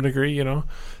 to some degree,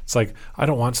 It's like, I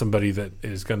don't want somebody that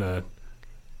is going to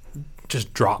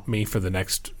just drop me for the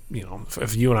next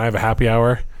if you and I have a happy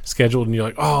hour scheduled and you're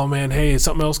like, oh man, hey,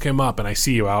 something else came up, and I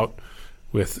see you out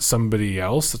with somebody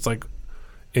else, it's like,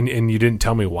 and you didn't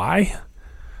tell me why.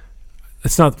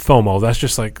 It's not FOMO. That's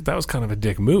just like, that was kind of a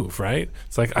dick move, right?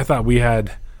 It's like, I thought we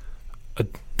had a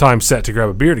time set to grab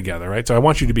a beer together, right? So I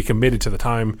want you to be committed to the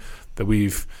time that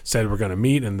we've said we're going to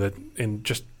meet, and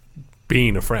just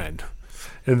being a friend.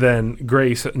 And then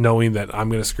grace, knowing that I'm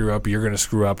going to screw up, you're going to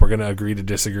screw up, we're going to agree to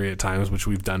disagree at times, which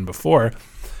we've done before,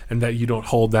 and that you don't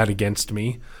hold that against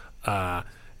me, and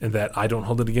that I don't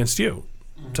hold it against you.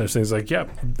 Type things like,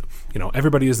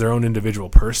 everybody is their own individual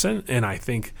person, and I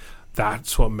think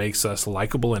that's what makes us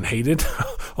likable and hated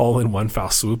all in one foul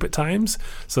swoop at times.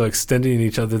 So extending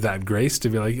each other that grace to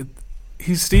be like,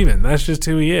 he's Steven. That's just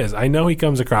who he is. I know he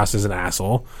comes across as an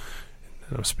asshole.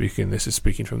 This is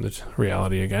speaking from the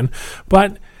reality again.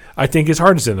 But I think his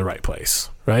heart is in the right place,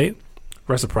 right?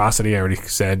 Reciprocity, I already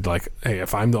said, like, hey,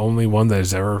 if I'm the only one that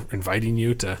is ever inviting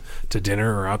you to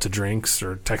dinner or out to drinks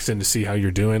or texting to see how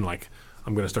you're doing, like,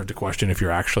 I'm going to start to question if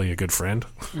you're actually a good friend.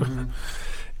 Mm-hmm.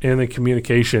 And the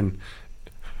communication,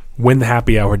 when the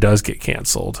happy hour does get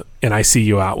canceled and I see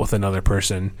you out with another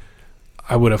person,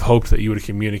 I would have hoped that you would have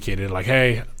communicated like,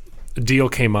 hey, a deal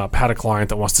came up, had a client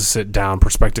that wants to sit down,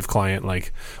 prospective client,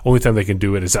 like only time they can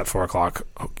do it is at 4:00.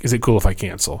 Is it cool if I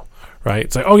cancel? Right?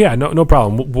 It's like, oh yeah, no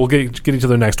problem. We'll get each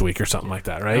other next week or something like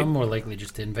that, right? I'm more likely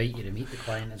just to invite you to meet the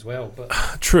client as well. But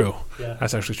true. Yeah.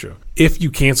 That's actually true. If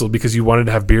you canceled because you wanted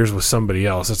to have beers with somebody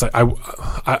else, it's like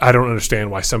I don't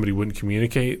understand why somebody wouldn't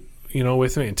communicate,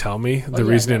 with me and tell me the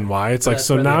reason why. It's like,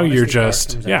 so now you're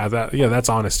just that's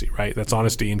honesty, right? That's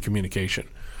honesty in communication.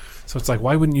 So it's like,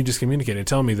 why wouldn't you just communicate and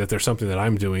tell me that there's something that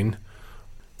I'm doing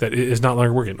that is not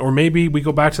longer working? Or maybe we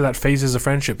go back to that phases of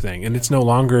friendship thing and it's no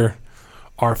longer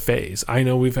our phase. I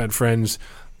know we've had friends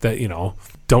that,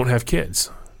 don't have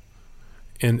kids.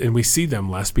 And we see them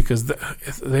less because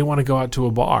they want to go out to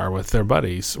a bar with their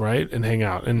buddies, right, and hang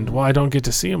out. And, I don't get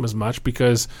to see them as much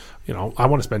because, I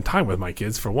want to spend time with my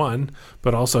kids, for one.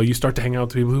 But also you start to hang out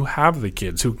with people who have the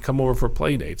kids, who come over for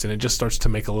play dates. And it just starts to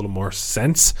make a little more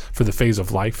sense for the phase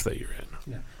of life that you're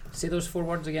in. Yeah. Say those 4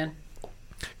 words again.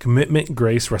 Commitment,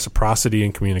 grace, reciprocity,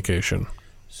 and communication.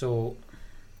 So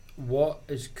what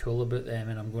is cool about them,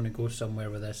 and I'm going to go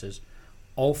somewhere with this, is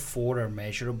all 4 are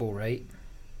measurable, right?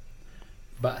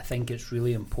 But I think it's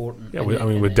really important. Yeah,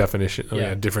 with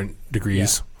definition, different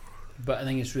degrees. Yeah. But I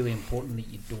think it's really important that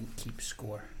you don't keep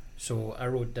score. So I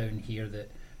wrote down here that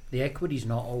the equity is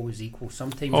not always equal.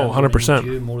 Sometimes I'm 100%.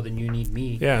 need you more than you need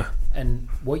me. Yeah. And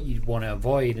what you want to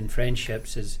avoid in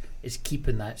friendships is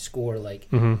keeping that score. Like,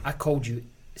 I called you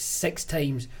 6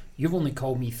 times. You've only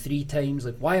called me 3 times.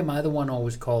 Like, why am I the one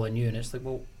always calling you? And it's like,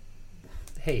 well,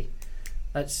 hey,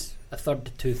 that's 1/3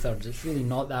 to 2/3. It's really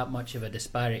not that much of a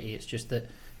disparity. It's just that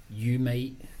you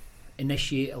might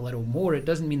initiate a little more. It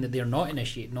doesn't mean that they're not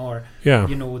initiating, or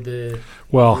the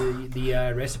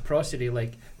reciprocity.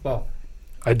 Like, well,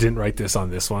 I didn't write this on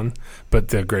this one, but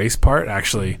the grace part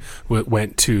actually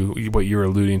went to what you're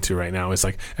alluding to right now. Is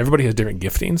like everybody has different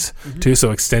giftings too.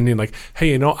 So extending like,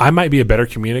 hey, I might be a better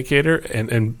communicator and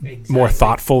exactly. more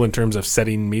thoughtful in terms of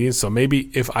setting meetings. So maybe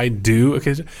if I do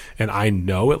occasion, and I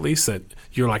know at least that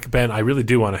you're like, Ben, I really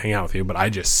do want to hang out with you, but I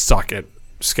just suck at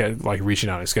reaching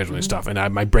out and scheduling stuff,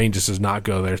 and my brain just does not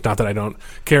go there. It's not that I don't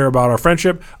care about our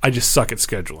friendship, I just suck at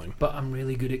scheduling. But I'm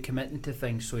really good at committing to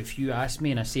things, so if you ask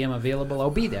me and I say I'm available, I'll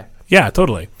be there. Yeah,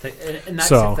 totally. And that's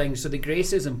the thing. So the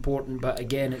grace is important, but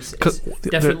again, it's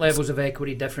different levels of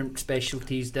equity, different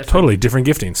specialties, totally different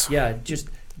giftings. Yeah, just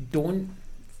don't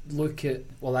look at,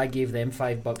 well, I gave them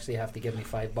 $5, they have to give me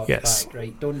 $5 back,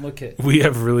 right? Don't look at... We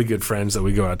have really good friends that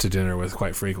we go out to dinner with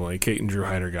quite frequently, Kate and Drew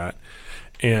Heidergott,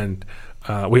 and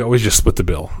we always just split the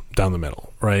bill down the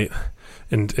middle, right?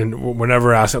 And we're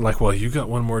never asking like, well, you got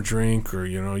one more drink, or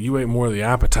you ate more of the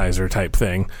appetizer type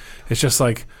thing. It's just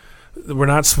like we're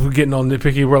not getting all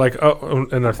nitpicky. We're like, oh,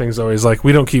 and our thing's always like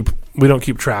we don't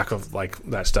keep track of like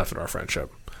that stuff in our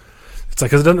friendship. It's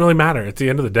like, because it doesn't really matter. At the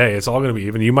end of the day, it's all going to be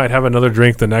even. You might have another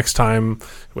drink the next time.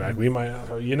 We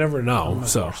might. You never know. I'm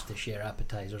the worst to share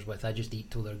appetizers with. I just eat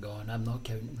till they're gone. I'm not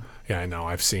counting. Yeah, I know.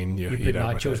 I've seen you put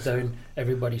nachos down.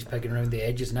 Everybody's picking around the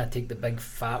edges, and I take the big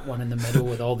fat one in the middle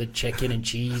with all the chicken and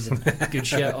cheese and good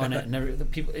shit on it. And the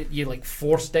people, you like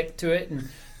 4 stick to it, and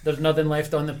there's nothing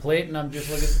left on the plate, and I'm just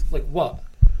looking like, what?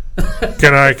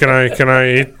 Can I eat? Can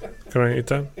I eat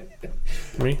that?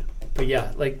 Me? But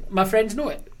yeah, like my friends know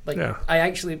it. Like, yeah. I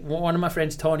actually, one of my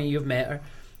friends, Tawny, you've met her,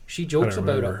 she jokes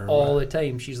about it all the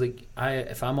time. She's like,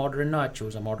 if I'm ordering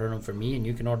nachos, I'm ordering them for me, and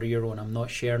you can order your own. I'm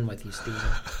not sharing with you, Steven.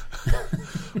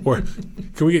 Or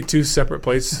can we get 2 separate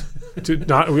plates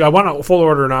I want a full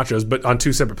order of nachos, but on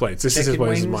 2 separate plates. This is his Chicken way.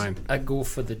 This is wings, mine. I go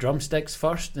for the drumsticks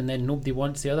first, and then nobody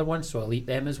wants the other ones, so I'll eat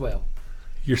them as well.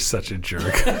 You're such a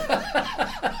jerk.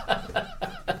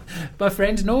 My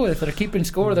friends know if they're keeping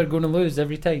score, they're going to lose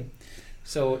every time.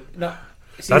 So no.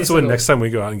 That's when next time we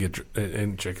go out and get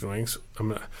chicken wings,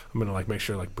 I'm gonna like make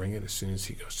sure like bring it as soon as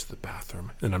he goes to the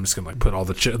bathroom, and I'm just gonna like put all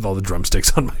the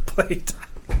drumsticks on my plate.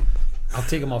 I'll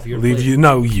take them off your Leave plate. you?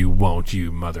 No, you won't,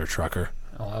 you mother trucker.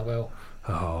 Oh, I will.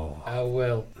 Oh, I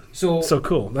will. So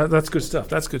cool. That's good stuff.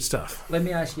 That's good stuff. let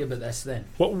me ask you about this then.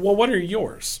 What are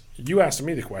yours? You asked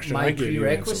me the question. My I gave you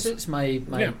answers. prerequisites, my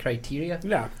Yeah. criteria.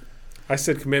 Yeah, I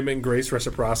said commitment, grace,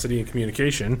 reciprocity, and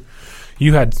communication.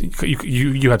 You had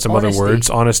some other Honesty. words: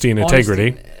 honesty and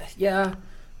integrity. Yeah,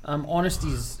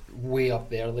 honesty's way up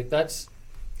there. Like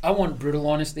I want brutal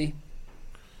honesty.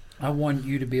 I want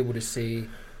you to be able to say,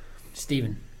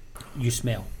 Stephen, you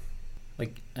smell.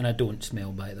 Like, and I don't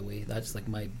smell, by the way. That's like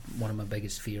one of my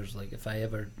biggest fears. Like, if I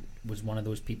ever was one of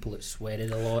those people that sweated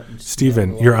a lot. And Stephen,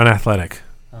 smelled a you're lot, unathletic.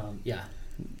 yeah,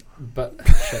 but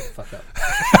shut the fuck up.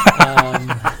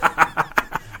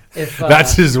 If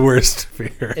That's his worst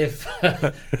fear. if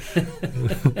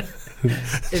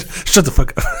Shut the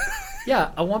fuck up.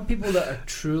 yeah, I want people that are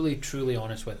truly, truly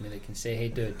honest with me. That can say, "Hey,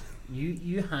 dude,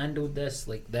 you handled this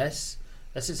like this.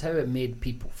 This is how it made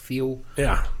people feel.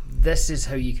 Yeah. This is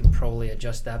how you can probably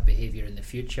adjust that behaviour in the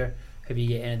future. Have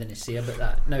you got anything to say about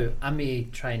that?" Now, I may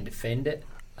try and defend it.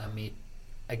 I may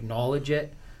acknowledge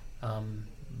it.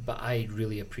 But I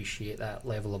really appreciate that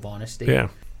level of honesty. Yeah.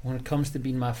 When it comes to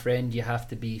being my friend, you have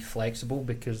to be flexible,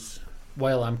 because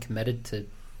while I'm committed to,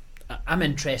 I'm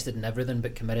interested in everything,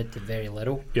 but committed to very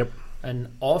little. Yep.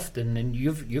 And often, and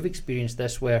you've experienced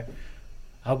this, where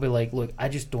I'll be like, look, I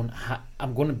just don't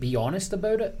I'm going to be honest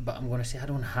about it, but I'm going to say, I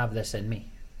don't have this in me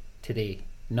today.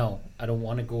 No, I don't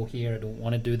want to go here. I don't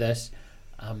want to do this.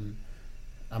 I'm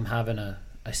having a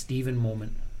Stephen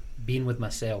moment, being with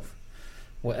myself,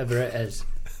 whatever it is.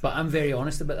 But I'm very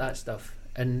honest about that stuff.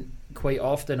 And quite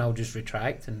often I'll just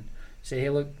retract and say,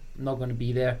 hey, look, I'm not going to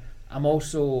be there.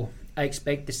 I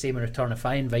expect the same in return. If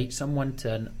I invite someone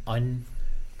to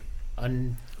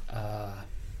an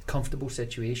comfortable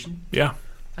situation, Yeah.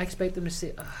 I expect them to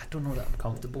say, I don't know that I'm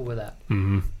comfortable with that.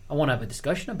 Mm-hmm. I want to have a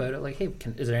discussion about it. Like, hey,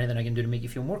 is there anything I can do to make you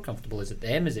feel more comfortable? Is it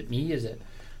them? Is it me? Is it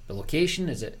the location?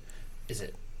 Is it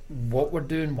what we're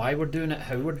doing? Why we're doing it?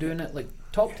 How we're doing it? Like,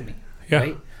 talk to me. Yeah.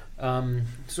 Right?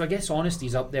 So I guess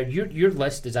honesty's up there. Your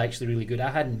list is actually really good.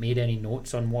 I hadn't made any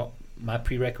notes on what my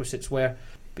prerequisites were,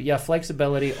 but yeah,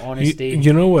 flexibility, honesty.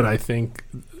 You know what I think?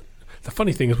 The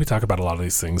funny thing is, we talk about a lot of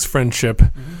these things: friendship,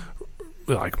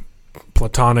 Mm-hmm. like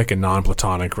platonic and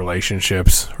non-platonic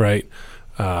relationships, right?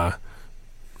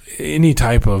 Any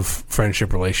type of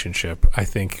friendship relationship, I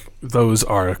think those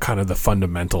are kind of the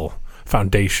fundamental,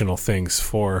 foundational things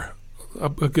for a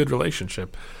good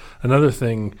relationship. Another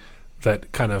thing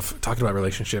that kind of talking about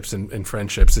relationships and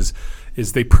friendships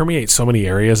is they permeate so many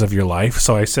areas of your life.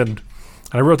 So I said, and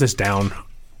I wrote this down,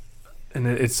 and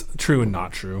it's true and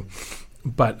not true,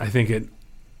 but I think it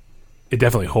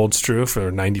definitely holds true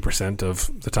for 90%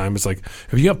 of the time. It's like,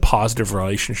 if you have positive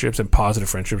relationships and positive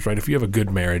friendships, right? If you have a good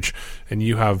marriage and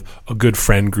you have a good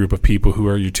friend group of people who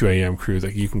are your 2 a.m. crew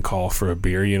that you can call for a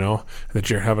beer, that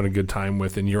you're having a good time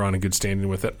with and you're on a good standing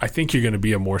with it, I think you're going to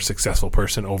be a more successful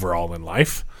person overall in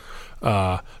life,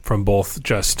 from both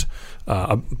just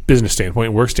a business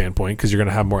standpoint, work standpoint, because you're going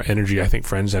to have more energy. I think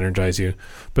friends energize you,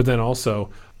 but then also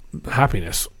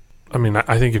happiness. I mean,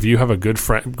 I think if you have a good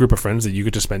group of friends that you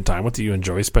get to spend time with, that you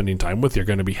enjoy spending time with, you're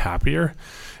going to be happier.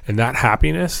 And that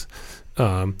happiness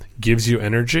gives you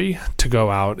energy to go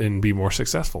out and be more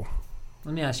successful.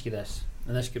 Let me ask you this,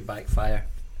 and this could backfire.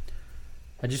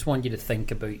 I just want you to think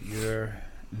about your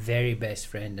very best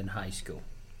friend in high school.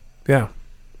 Yeah.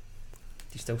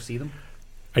 Do you still see them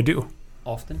I do.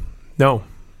 often? No.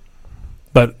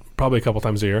 But probably a couple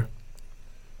times a year.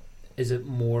 Is it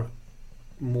more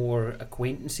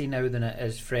acquaintancy now than it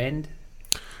is friend?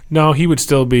 No, he would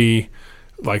still be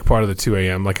like part of the 2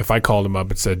 a.m. Like if I called him up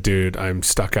and said, dude, I'm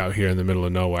stuck out here in the middle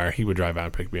of nowhere, he would drive out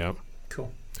and pick me up.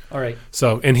 Cool. All right.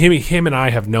 So, and him and I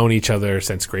have known each other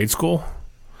since grade school.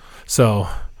 So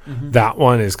that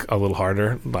one is a little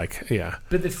harder. Like, yeah.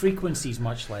 But the frequency's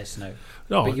much less now.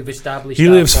 No, But you've established he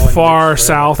that lives bond far that's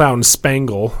south out in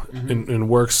Spangle and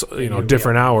works, you're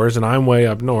different way up hours, and I'm way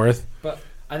up north. But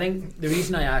I think the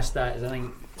reason I asked that is I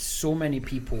think so many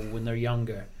people, when they're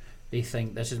younger, they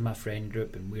think this is my friend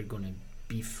group and we're going to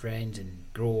be friends and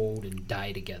grow old and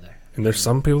die together. And there's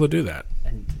some people that do that.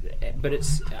 But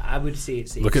I would say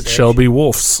it's the Look at exception. Shelby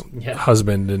Wolf's Yeah.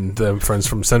 husband and the friends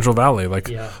from Central Valley, like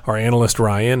Yeah. our analyst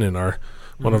Ryan and our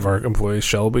one of our employees,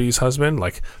 Shelby's husband.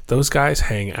 Like, those guys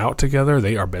hang out together.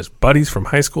 They are best buddies from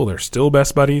high school. They're still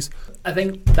best buddies. I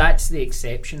think that's the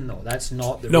exception, though. That's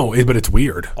not the rule. No, but it's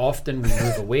weird. Often we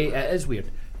move away. It is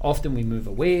weird. Often we move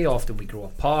away. Often we grow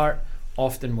apart.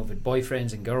 Often we've had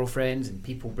boyfriends and girlfriends, and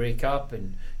people break up,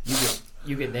 and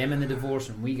you get them in the divorce,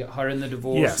 and we get her in the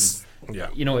divorce. Yes. And,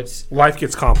 Yeah. it's Life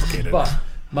gets complicated. But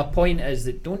my point is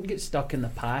that don't get stuck in the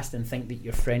past and think that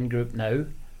your friend group now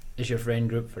is your friend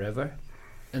group forever.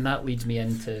 And that leads me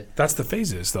into... That's the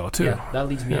phases, though, too. Yeah, that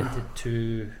leads me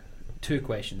into two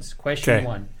questions. Question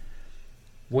one,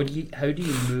 how do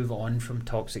you move on from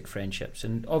toxic friendships?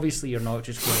 And obviously you're not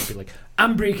just going to be like,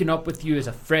 I'm breaking up with you as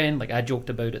a friend, like I joked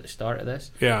about at the start of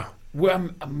this. Yeah.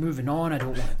 Well, I'm moving on. I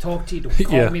don't want to talk to you. Don't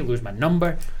call me. Lose my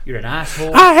number. You're an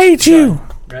asshole. I hate you.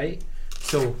 Right?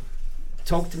 So...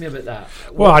 talk to me about that.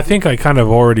 Well, I think I kind of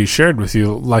already shared with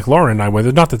you, like Lauren and I,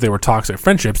 whether not that they were toxic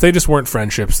friendships, they just weren't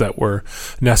friendships that were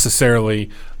necessarily,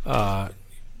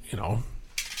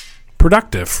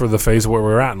 productive for the phase where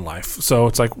we're at in life. So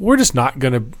it's like, we're just not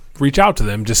going to reach out to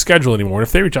them, just schedule anymore. And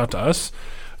if they reach out to us,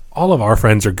 all of our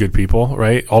friends are good people,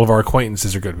 right? All of our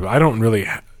acquaintances are good people. I don't know.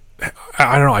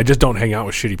 I just don't hang out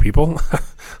with shitty people.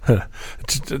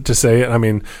 to say it, I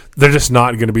mean, they're just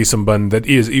not going to be someone that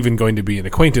is even going to be an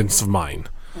acquaintance of mine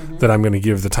that I'm going to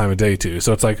give the time of day to.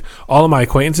 So it's like all of my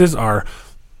acquaintances are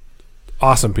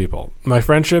awesome people. My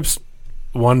friendships,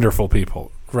 wonderful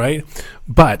people, right?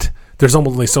 But there's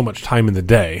only so much time in the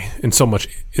day and so much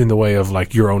in the way of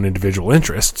like your own individual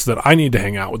interests that I need to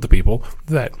hang out with the people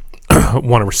that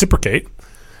want to reciprocate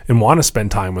and want to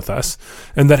spend time with us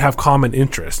and that have common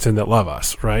interests and that love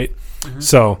us, right?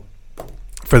 So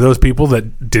for those people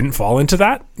that didn't fall into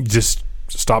that, just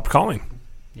stop calling.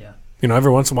 Yeah.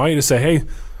 Every once in a while you just say, hey,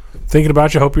 thinking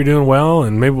about you, hope you're doing well,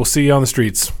 and maybe we'll see you on the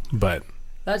streets. But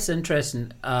that's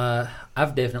interesting.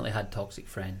 I've definitely had toxic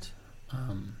friends,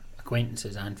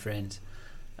 acquaintances and friends.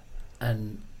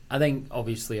 And I think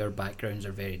obviously our backgrounds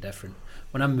are very different.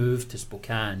 When I moved to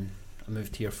Spokane, I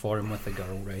moved here foreign with a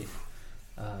girl, right?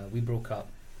 We broke up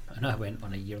and I went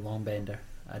on a year-long bender.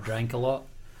 I drank a lot,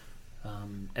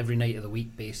 every night of the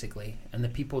week basically, and the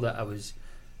people that I was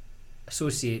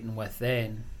associating with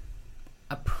then,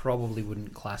 I probably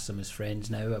wouldn't class them as friends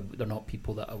now. They're not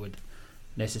people that I would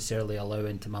necessarily allow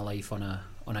into my life on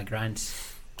a grand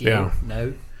scale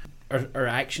now. Our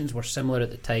actions were similar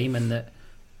at the time in that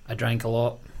I drank a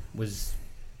lot,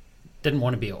 didn't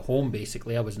want to be at home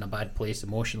basically. I was in a bad place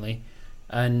emotionally,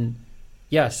 and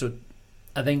so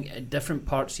I think at different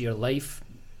parts of your life,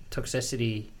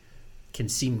 toxicity can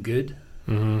seem good.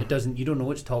 It doesn't. You don't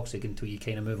know it's toxic until you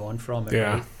kind of move on from it.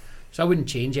 Right? So I wouldn't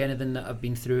change anything that I've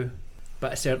been through,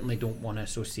 but I certainly don't want to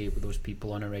associate with those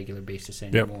people on a regular basis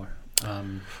anymore.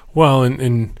 Well,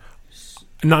 and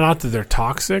not that they're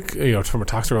toxic, from a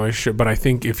toxic relationship, but I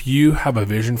think if you have a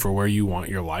vision for where you want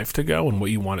your life to go and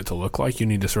what you want it to look like, you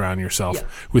need to surround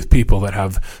yourself with people that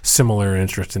have similar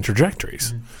interests and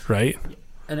trajectories, right?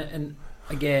 And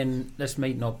again, this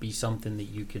might not be something that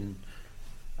you can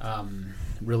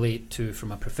relate to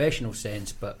from a professional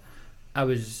sense, but I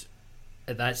was,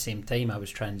 at that same time, I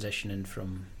was transitioning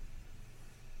from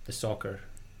the soccer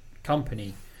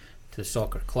company to the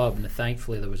soccer club, and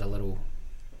thankfully there was a little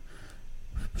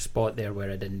spot there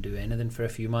where I didn't do anything for a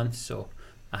few months, so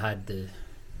I had the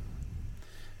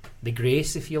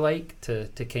grace, if you like, to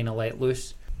kind of let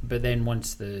loose. But then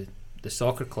once the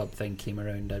soccer club thing came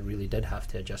around, I really did have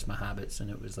to adjust my habits,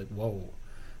 and it was like, whoa,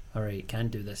 all right,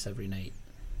 can't do this every night.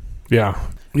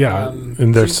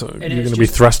 And there's you're going to be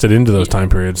thrusted into those time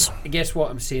periods. I guess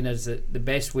what I'm saying is that the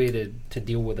best way to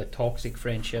deal with a toxic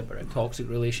friendship or a toxic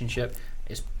relationship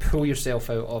is pull yourself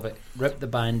out of it, rip the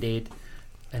Band-Aid,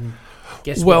 and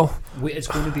guess what? It's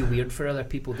going to be weird for other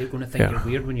people. They're going to think you're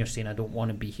weird when you're saying, I don't want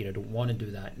to be here, I don't want to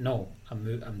do that. No,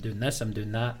 I'm doing this, I'm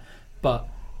doing that. But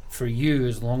for you,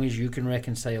 as long as you can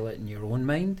reconcile it in your own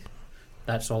mind,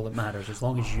 that's all that matters, as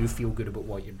long as you feel good about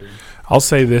what you're doing. I'll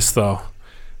say this, though.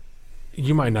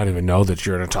 You might not even know that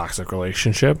you're in a toxic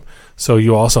relationship, so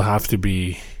you also have to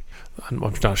be, I'm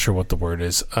not sure what the word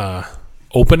is,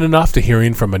 open enough to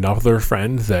hearing from another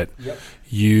friend that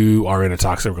you are in a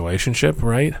toxic relationship,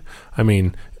 right? I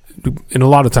mean, and a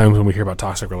lot of times when we hear about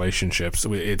toxic relationships,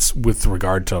 it's with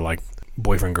regard to like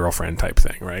boyfriend-girlfriend type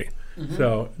thing, right?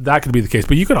 So that could be the case,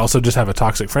 but you could also just have a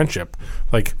toxic friendship.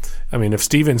 Like, I mean, if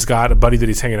Steven's got a buddy that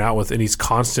he's hanging out with and he's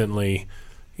constantly,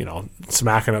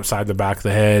 smacking upside the back of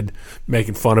the head,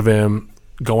 making fun of him,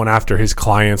 going after his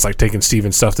clients, like taking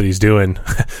Steven's stuff that he's doing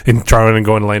and trying and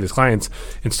going to land his clients,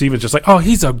 and Steven's just like, oh,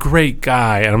 he's a great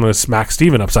guy, and I'm going to smack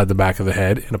Steven upside the back of the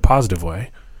head in a positive way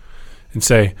and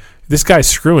say, this guy's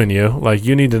screwing you. Like,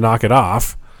 you need to knock it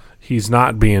off. He's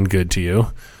not being good to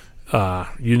you.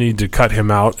 You need to cut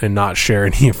him out and not share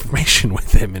any information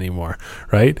with him anymore,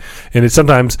 right? And it's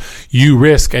sometimes you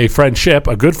risk a friendship,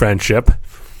 a good friendship,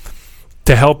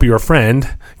 to help your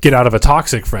friend get out of a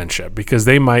toxic friendship, because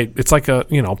they might, it's like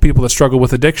people that struggle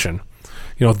with addiction.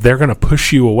 They're going to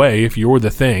push you away if you're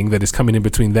the thing that is coming in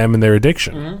between them and their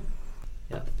addiction. Mm-hmm.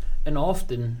 Yeah. And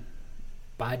often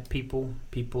bad people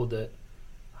that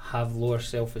have lower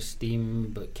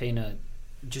self-esteem but kind of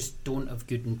just don't have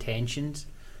good intentions,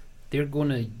 they're going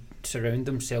to surround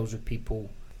themselves with people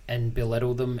and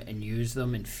belittle them and use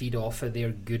them and feed off of their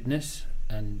goodness,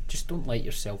 and just don't let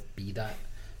yourself be that.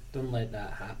 Don't let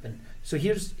that happen. So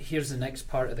here's the next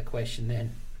part of the question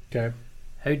then. Okay.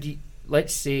 How do you,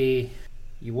 let's say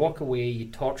you walk away, you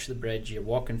torch the bridge, you're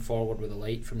walking forward with a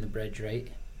light from the bridge, right?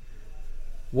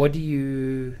 How do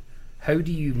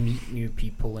you meet new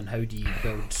people, and how do you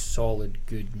build solid,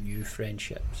 good new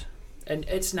friendships? And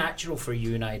it's natural for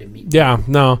you and I to meet. Yeah,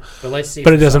 no. But let's say,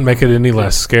 but it doesn't make it any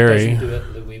less scary. Doesn't do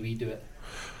it the way we do it.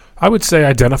 I would say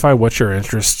identify what your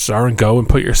interests are and go and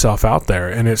put yourself out there.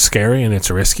 And it's scary and it's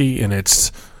risky and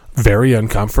it's very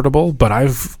uncomfortable. But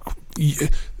the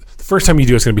first time you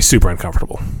do it's going to be super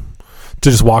uncomfortable.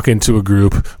 To just walk into a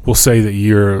group, we'll say that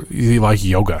you like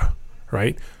yoga,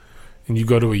 right? And you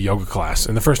go to a yoga class.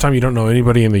 And the first time you don't know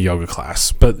anybody in the yoga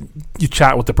class, but you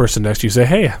chat with the person next to you, say,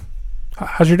 hey,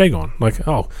 how's your day going? Like,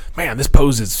 oh, man, this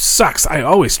pose sucks. I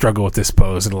always struggle with this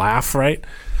pose, and laugh, right?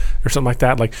 Or something like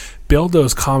that. Like, build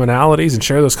those commonalities and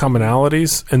share those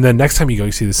commonalities. And then next time you go,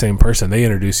 you see the same person, they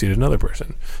introduce you to another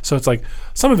person. So it's like,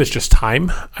 some of it's just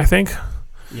time, I think.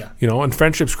 Yeah. And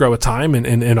friendships grow with time,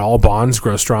 and all bonds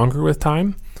grow stronger with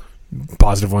time,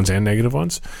 positive ones and negative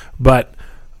ones. But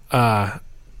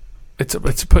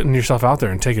it's putting yourself out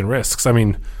there and taking risks. I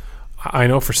mean, I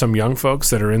know for some young folks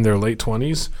that are in their late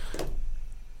 20s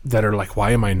that are like,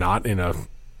 why am I not in a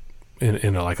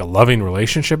like a loving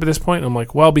relationship at this point? And I'm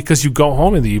like, well, because you go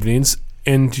home in the evenings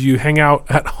and you hang out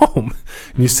at home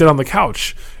and you sit on the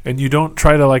couch and you don't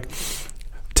try to like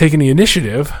take any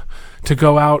initiative to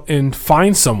go out and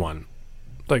find someone.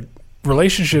 Like,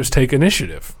 relationships take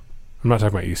initiative. I'm not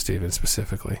talking about you, Steven,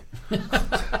 specifically.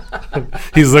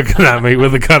 He's looking at me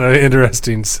with a kind of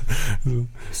interesting.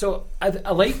 So I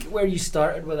like where you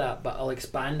started with that, but I'll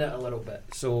expand it a little bit.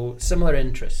 So similar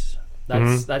interests.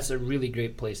 That's a really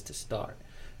great place to start.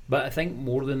 But I think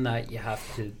more than that, you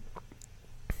have to.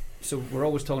 So we're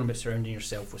always talking about surrounding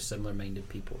yourself with similar-minded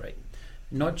people, right?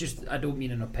 Not just, I don't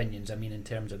mean in opinions, I mean in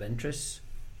terms of interests,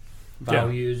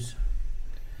 values,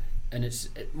 and it's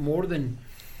more than,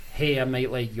 hey, I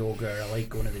might like yoga, or I like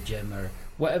going to the gym, or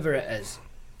whatever it is.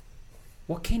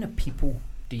 What kind of people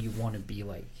do you want to be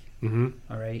like? Mm-hmm.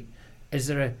 All right. Is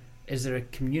there a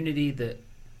community that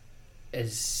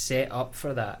is set up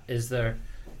for that? Is there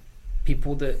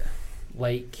people that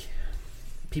want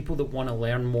to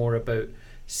learn more about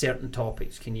certain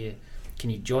topics? Can you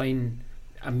join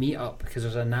a meetup? Because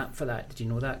there's an app for that. Did you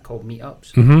know that, called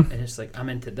Meetups? Mm-hmm. And it's like, I'm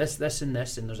into this, and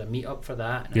this, and there's a meetup for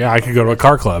that. Yeah, I could go to a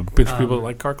car club. People that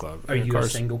like car club. Are you cars. a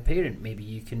single parent? Maybe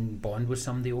you can bond with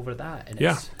somebody over that. And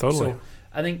yeah, totally. So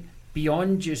I think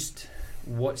beyond just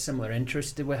what similar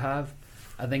interests do we have,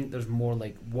 I think there's more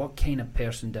like, what kind of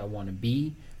person do I want to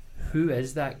be? Who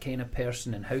is that kind of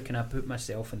person, and how can I put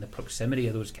myself in the proximity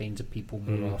of those kinds of people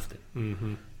more often?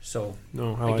 Mm-hmm. So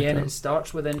again, it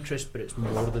starts with interest, but it's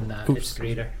more than that. It's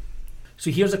greater.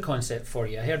 So here's a concept for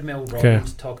you. I heard Mel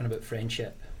Robbins talking about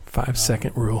friendship.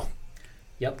 5-second rule.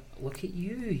 Yep. Look at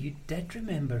you. You did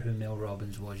remember who Mel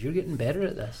Robbins was. You're getting better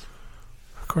at this.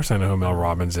 Of course I know who Mel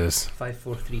Robbins is. 5,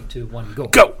 4, 3, 2, 1, go.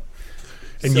 Go!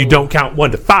 And you don't count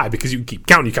 1 to 5 because you can keep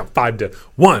counting. You count 5 to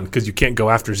 1 because you can't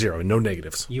go after 0. No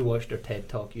negatives. You watched her TED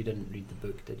Talk. You didn't read the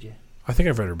book, did you? I think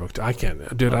I've read her book. I can't.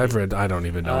 Dude, Okay. I've read. I don't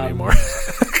even know anymore,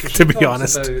 So to be talks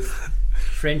honest. about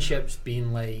friendships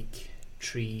being like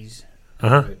trees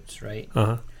and Uh-huh. roots, right?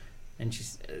 Uh-huh. And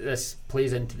this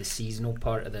plays into the seasonal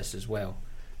part of this as well,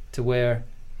 to where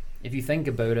if you think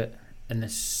about it, in the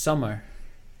summer,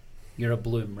 you're a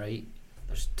bloom, right?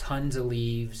 There's tons of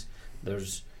leaves.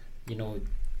 There's,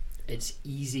 it's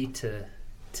easy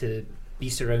to be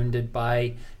surrounded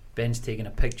by. Ben's taking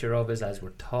a picture of us as we're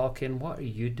talking. What are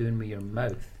you doing with your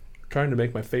mouth? Trying to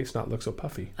make my face not look so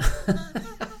puffy. Your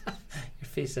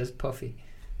face is puffy.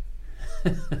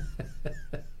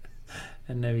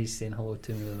 And now he's saying hello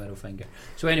to me with a middle finger.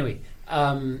 So anyway,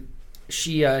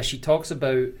 she talks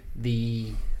about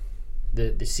the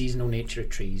seasonal nature of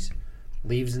trees.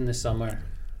 Leaves in the summer,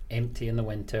 empty in the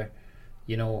winter.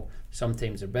 You know,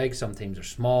 sometimes they're big, sometimes they're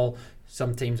small,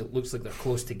 sometimes it looks like they're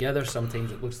close together,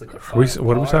 sometimes it looks like they're far What are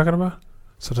we apart. talking about?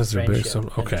 Sometimes they're big.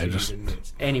 Friendship Okay, and just trees and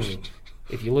roots. Anyway,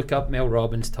 if you look up Mel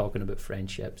Robbins talking about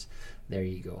friendships, there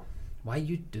you go. Why are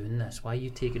you doing this? Why are you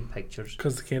taking pictures?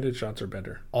 because the candid shots are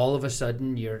better. All of a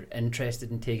sudden, you're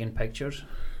interested in taking pictures.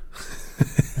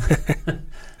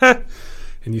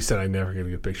 And you said I never get a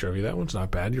good picture of you. That one's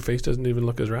not bad. Your face doesn't even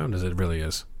look as round as it really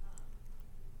is.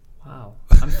 Wow.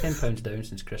 I'm 10 pounds down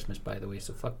since Christmas, by the way,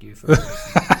 so fuck you for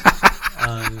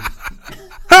listening.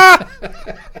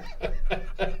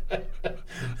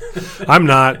 I'm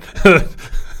not.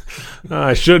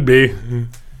 I should be.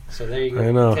 So there you go.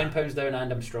 I know. 10 pounds down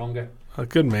and I'm stronger. A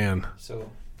good man. So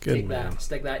Good take man. that,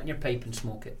 stick that in your pipe and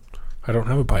smoke it. I don't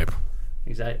have a pipe.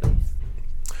 Exactly.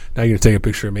 Now you're gonna take a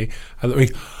picture of me. Let me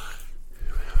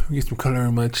get some color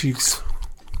in my cheeks.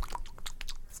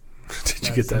 Did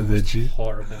you get that? Did you?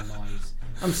 Horrible noise.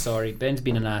 I'm sorry. Ben's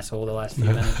been an asshole the last few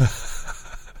minutes.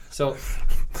 So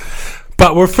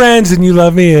But we're friends, and you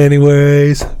love me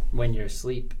anyways. when you're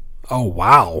asleep, Oh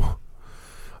wow!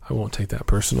 I won't take that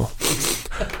personal.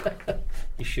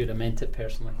 you should have meant it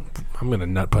personally. I'm gonna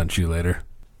nut punch you later.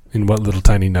 In what little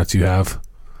tiny nuts you have?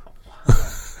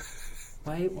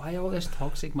 Why all this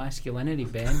toxic masculinity,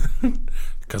 Ben?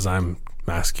 Because I'm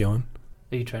masculine.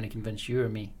 Are you trying to convince you or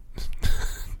me?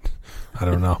 I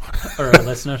don't know. Or our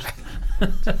listeners?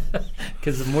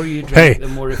 Because the more you drink, Hey. the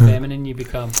more effeminate you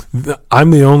become. I'm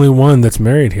the only one that's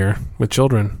married here with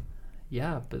children.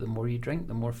 Yeah, but the more you drink,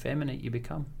 the more feminine you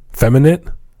become. Feminine?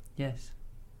 Yes.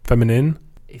 Feminine?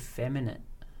 Effeminate.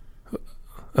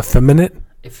 Effeminate?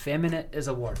 Effeminate is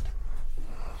a word.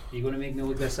 Are you going to make me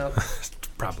look this up?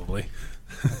 Probably.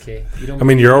 Okay. You don't I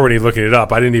mean, you're already looking it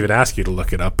up. I didn't even ask you to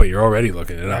look it up, but you're already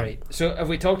looking it up. All right. So have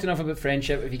we talked enough about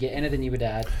friendship? If you get anything you would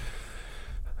add?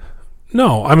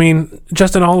 No, I mean,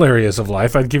 just in all areas of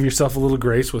life, I'd give yourself a little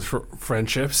grace with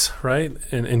friendships, right?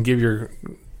 And give your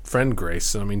friend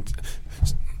grace. I mean,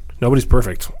 nobody's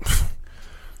perfect.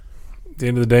 At the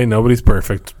end of the day, nobody's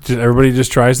perfect. Everybody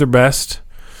just tries their best.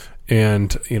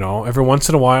 And, you know, every once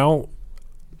in a while,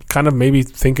 kind of maybe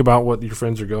think about what your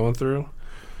friends are going through.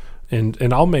 And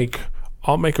I'll make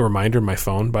a reminder in my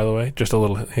phone, by the way, just a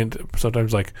little hint.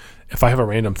 Sometimes, like, if I have a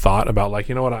random thought about, like,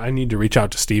 you know what, I need to reach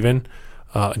out to Steven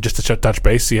just to touch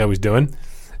base, see how he's doing,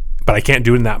 but I can't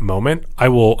do it in that moment, I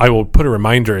will put a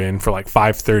reminder in for, like,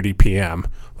 5:30 p.m.,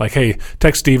 like, hey,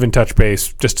 text Steven, touch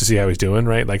base, just to see how he's doing,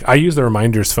 right? Like, I use the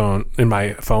reminders phone in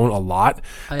my phone a lot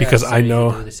because I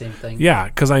know, do the same thing. yeah,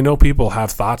 because I know people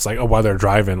have thoughts, like, oh, while they're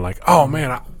driving, like, oh,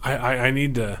 man, I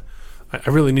need to, I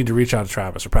really need to reach out to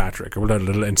Travis or Patrick or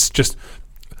whatever, and just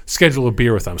schedule a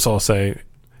beer with them. So I'll say,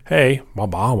 hey,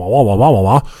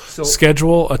 So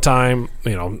schedule a time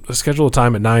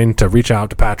at 9 to reach out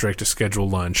to Patrick to schedule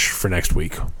lunch for next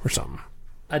week or something.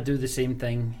 I do the same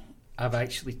thing. I've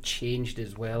actually changed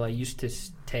as well. I used to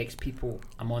text people,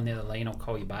 I'm on the other line, I'll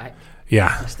call you back.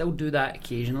 Yeah. I still do that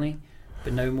occasionally,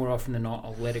 but now more often than not,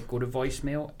 I'll let it go to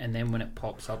voicemail, and then when it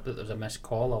pops up that there's a missed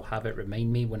call, I'll have it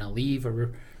remind me when I leave,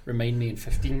 or remind me in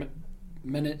 15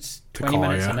 minutes, 20 call,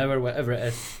 minutes, yeah. an hour, whatever it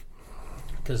is.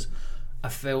 Because I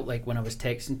felt like when I was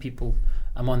texting people,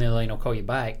 I'm on the other line, I'll call you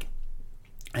back,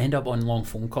 I end up on long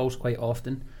phone calls quite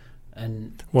often.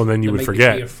 And Well, then you there would might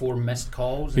forget. be 3 or 4 missed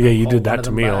calls. and Yeah, I'll you call did one that of to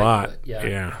them me a back, lot. but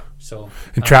Yeah. So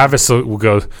And Travis will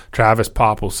go, Travis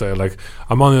Pop will say, like,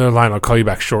 I'm on the other line, I'll call you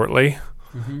back shortly.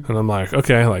 Mhm. And I'm like,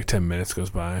 okay, like 10 minutes goes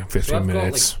by, 15 So I've got,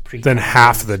 minutes. like, pre-timed Then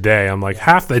half ones. the day. I'm like,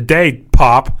 half the day,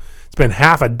 Pop? It's been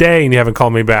half a day and you haven't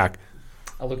called me back.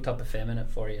 I looked up effeminate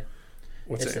for you.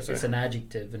 What's It's an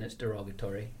adjective and it's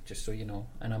derogatory, just so you know.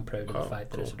 And I'm proud of the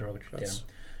fact that it's a derogatory term.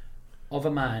 Of a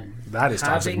man. That is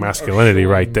toxic having or masculinity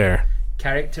right showing there.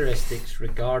 Characteristics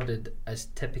regarded as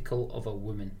typical of a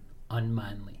woman.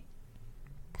 Unmanly.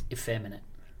 Effeminate.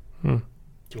 Hmm.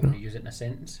 Do you want to use it in a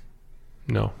sentence?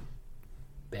 No.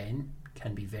 Ben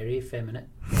can be very effeminate.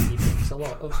 He drinks a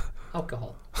lot of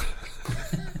alcohol.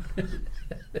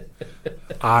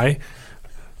 I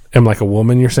am like a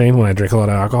woman, you're saying, when I drink a lot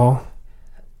of alcohol?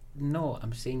 No,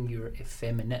 I'm saying you're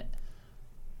effeminate.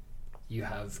 You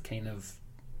have kind of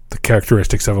The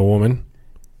characteristics of a woman.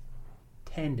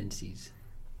 tendencies.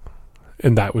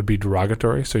 And that would be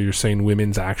derogatory? So you're saying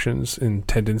women's actions and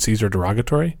tendencies are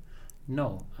derogatory?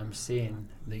 No, I'm saying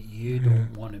that you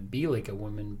don't want to be like a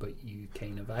woman, but you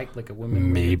kind of act like a woman. when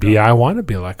you're Maybe drunk. I want to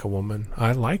be like a woman.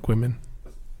 I like women.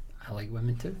 I like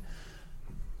women too.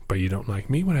 But you don't like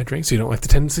me when I drink, so you don't like the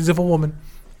tendencies of a woman.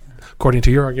 According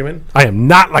to your argument, I am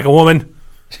not like a woman.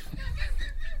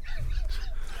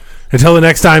 Until the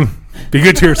next time, be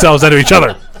good to yourselves and to each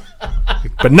other.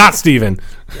 But not Steven.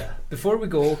 Yeah. Before we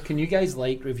go, can you guys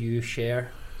like, review,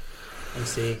 share, and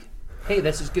say, hey,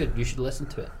 this is good, you should listen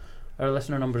to it. Our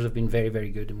listener numbers have been very, very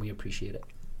good, and we appreciate it.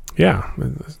 Yeah,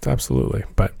 absolutely.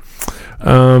 But,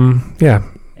 yeah.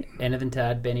 Anything to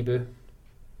add, Benny Boo?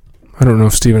 I don't know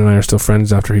if Stephen and I are still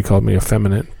friends after he called me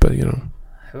effeminate, but, you know.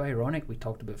 How ironic, we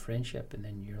talked about friendship, and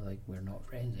then you're like, we're not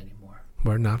friends anymore.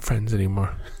 We're not friends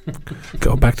anymore.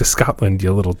 Go back to Scotland,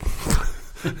 you little...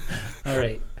 All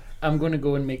right. I'm going to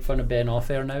go and make fun of Ben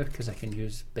off air now, because I can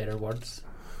use better words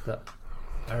that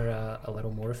are a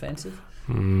little more offensive.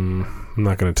 I'm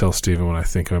not going to tell Stephen what I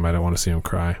think of him. I don't want to see him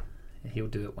cry. He'll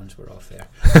do it once we're off air.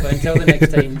 So until the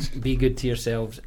next time, be good to yourselves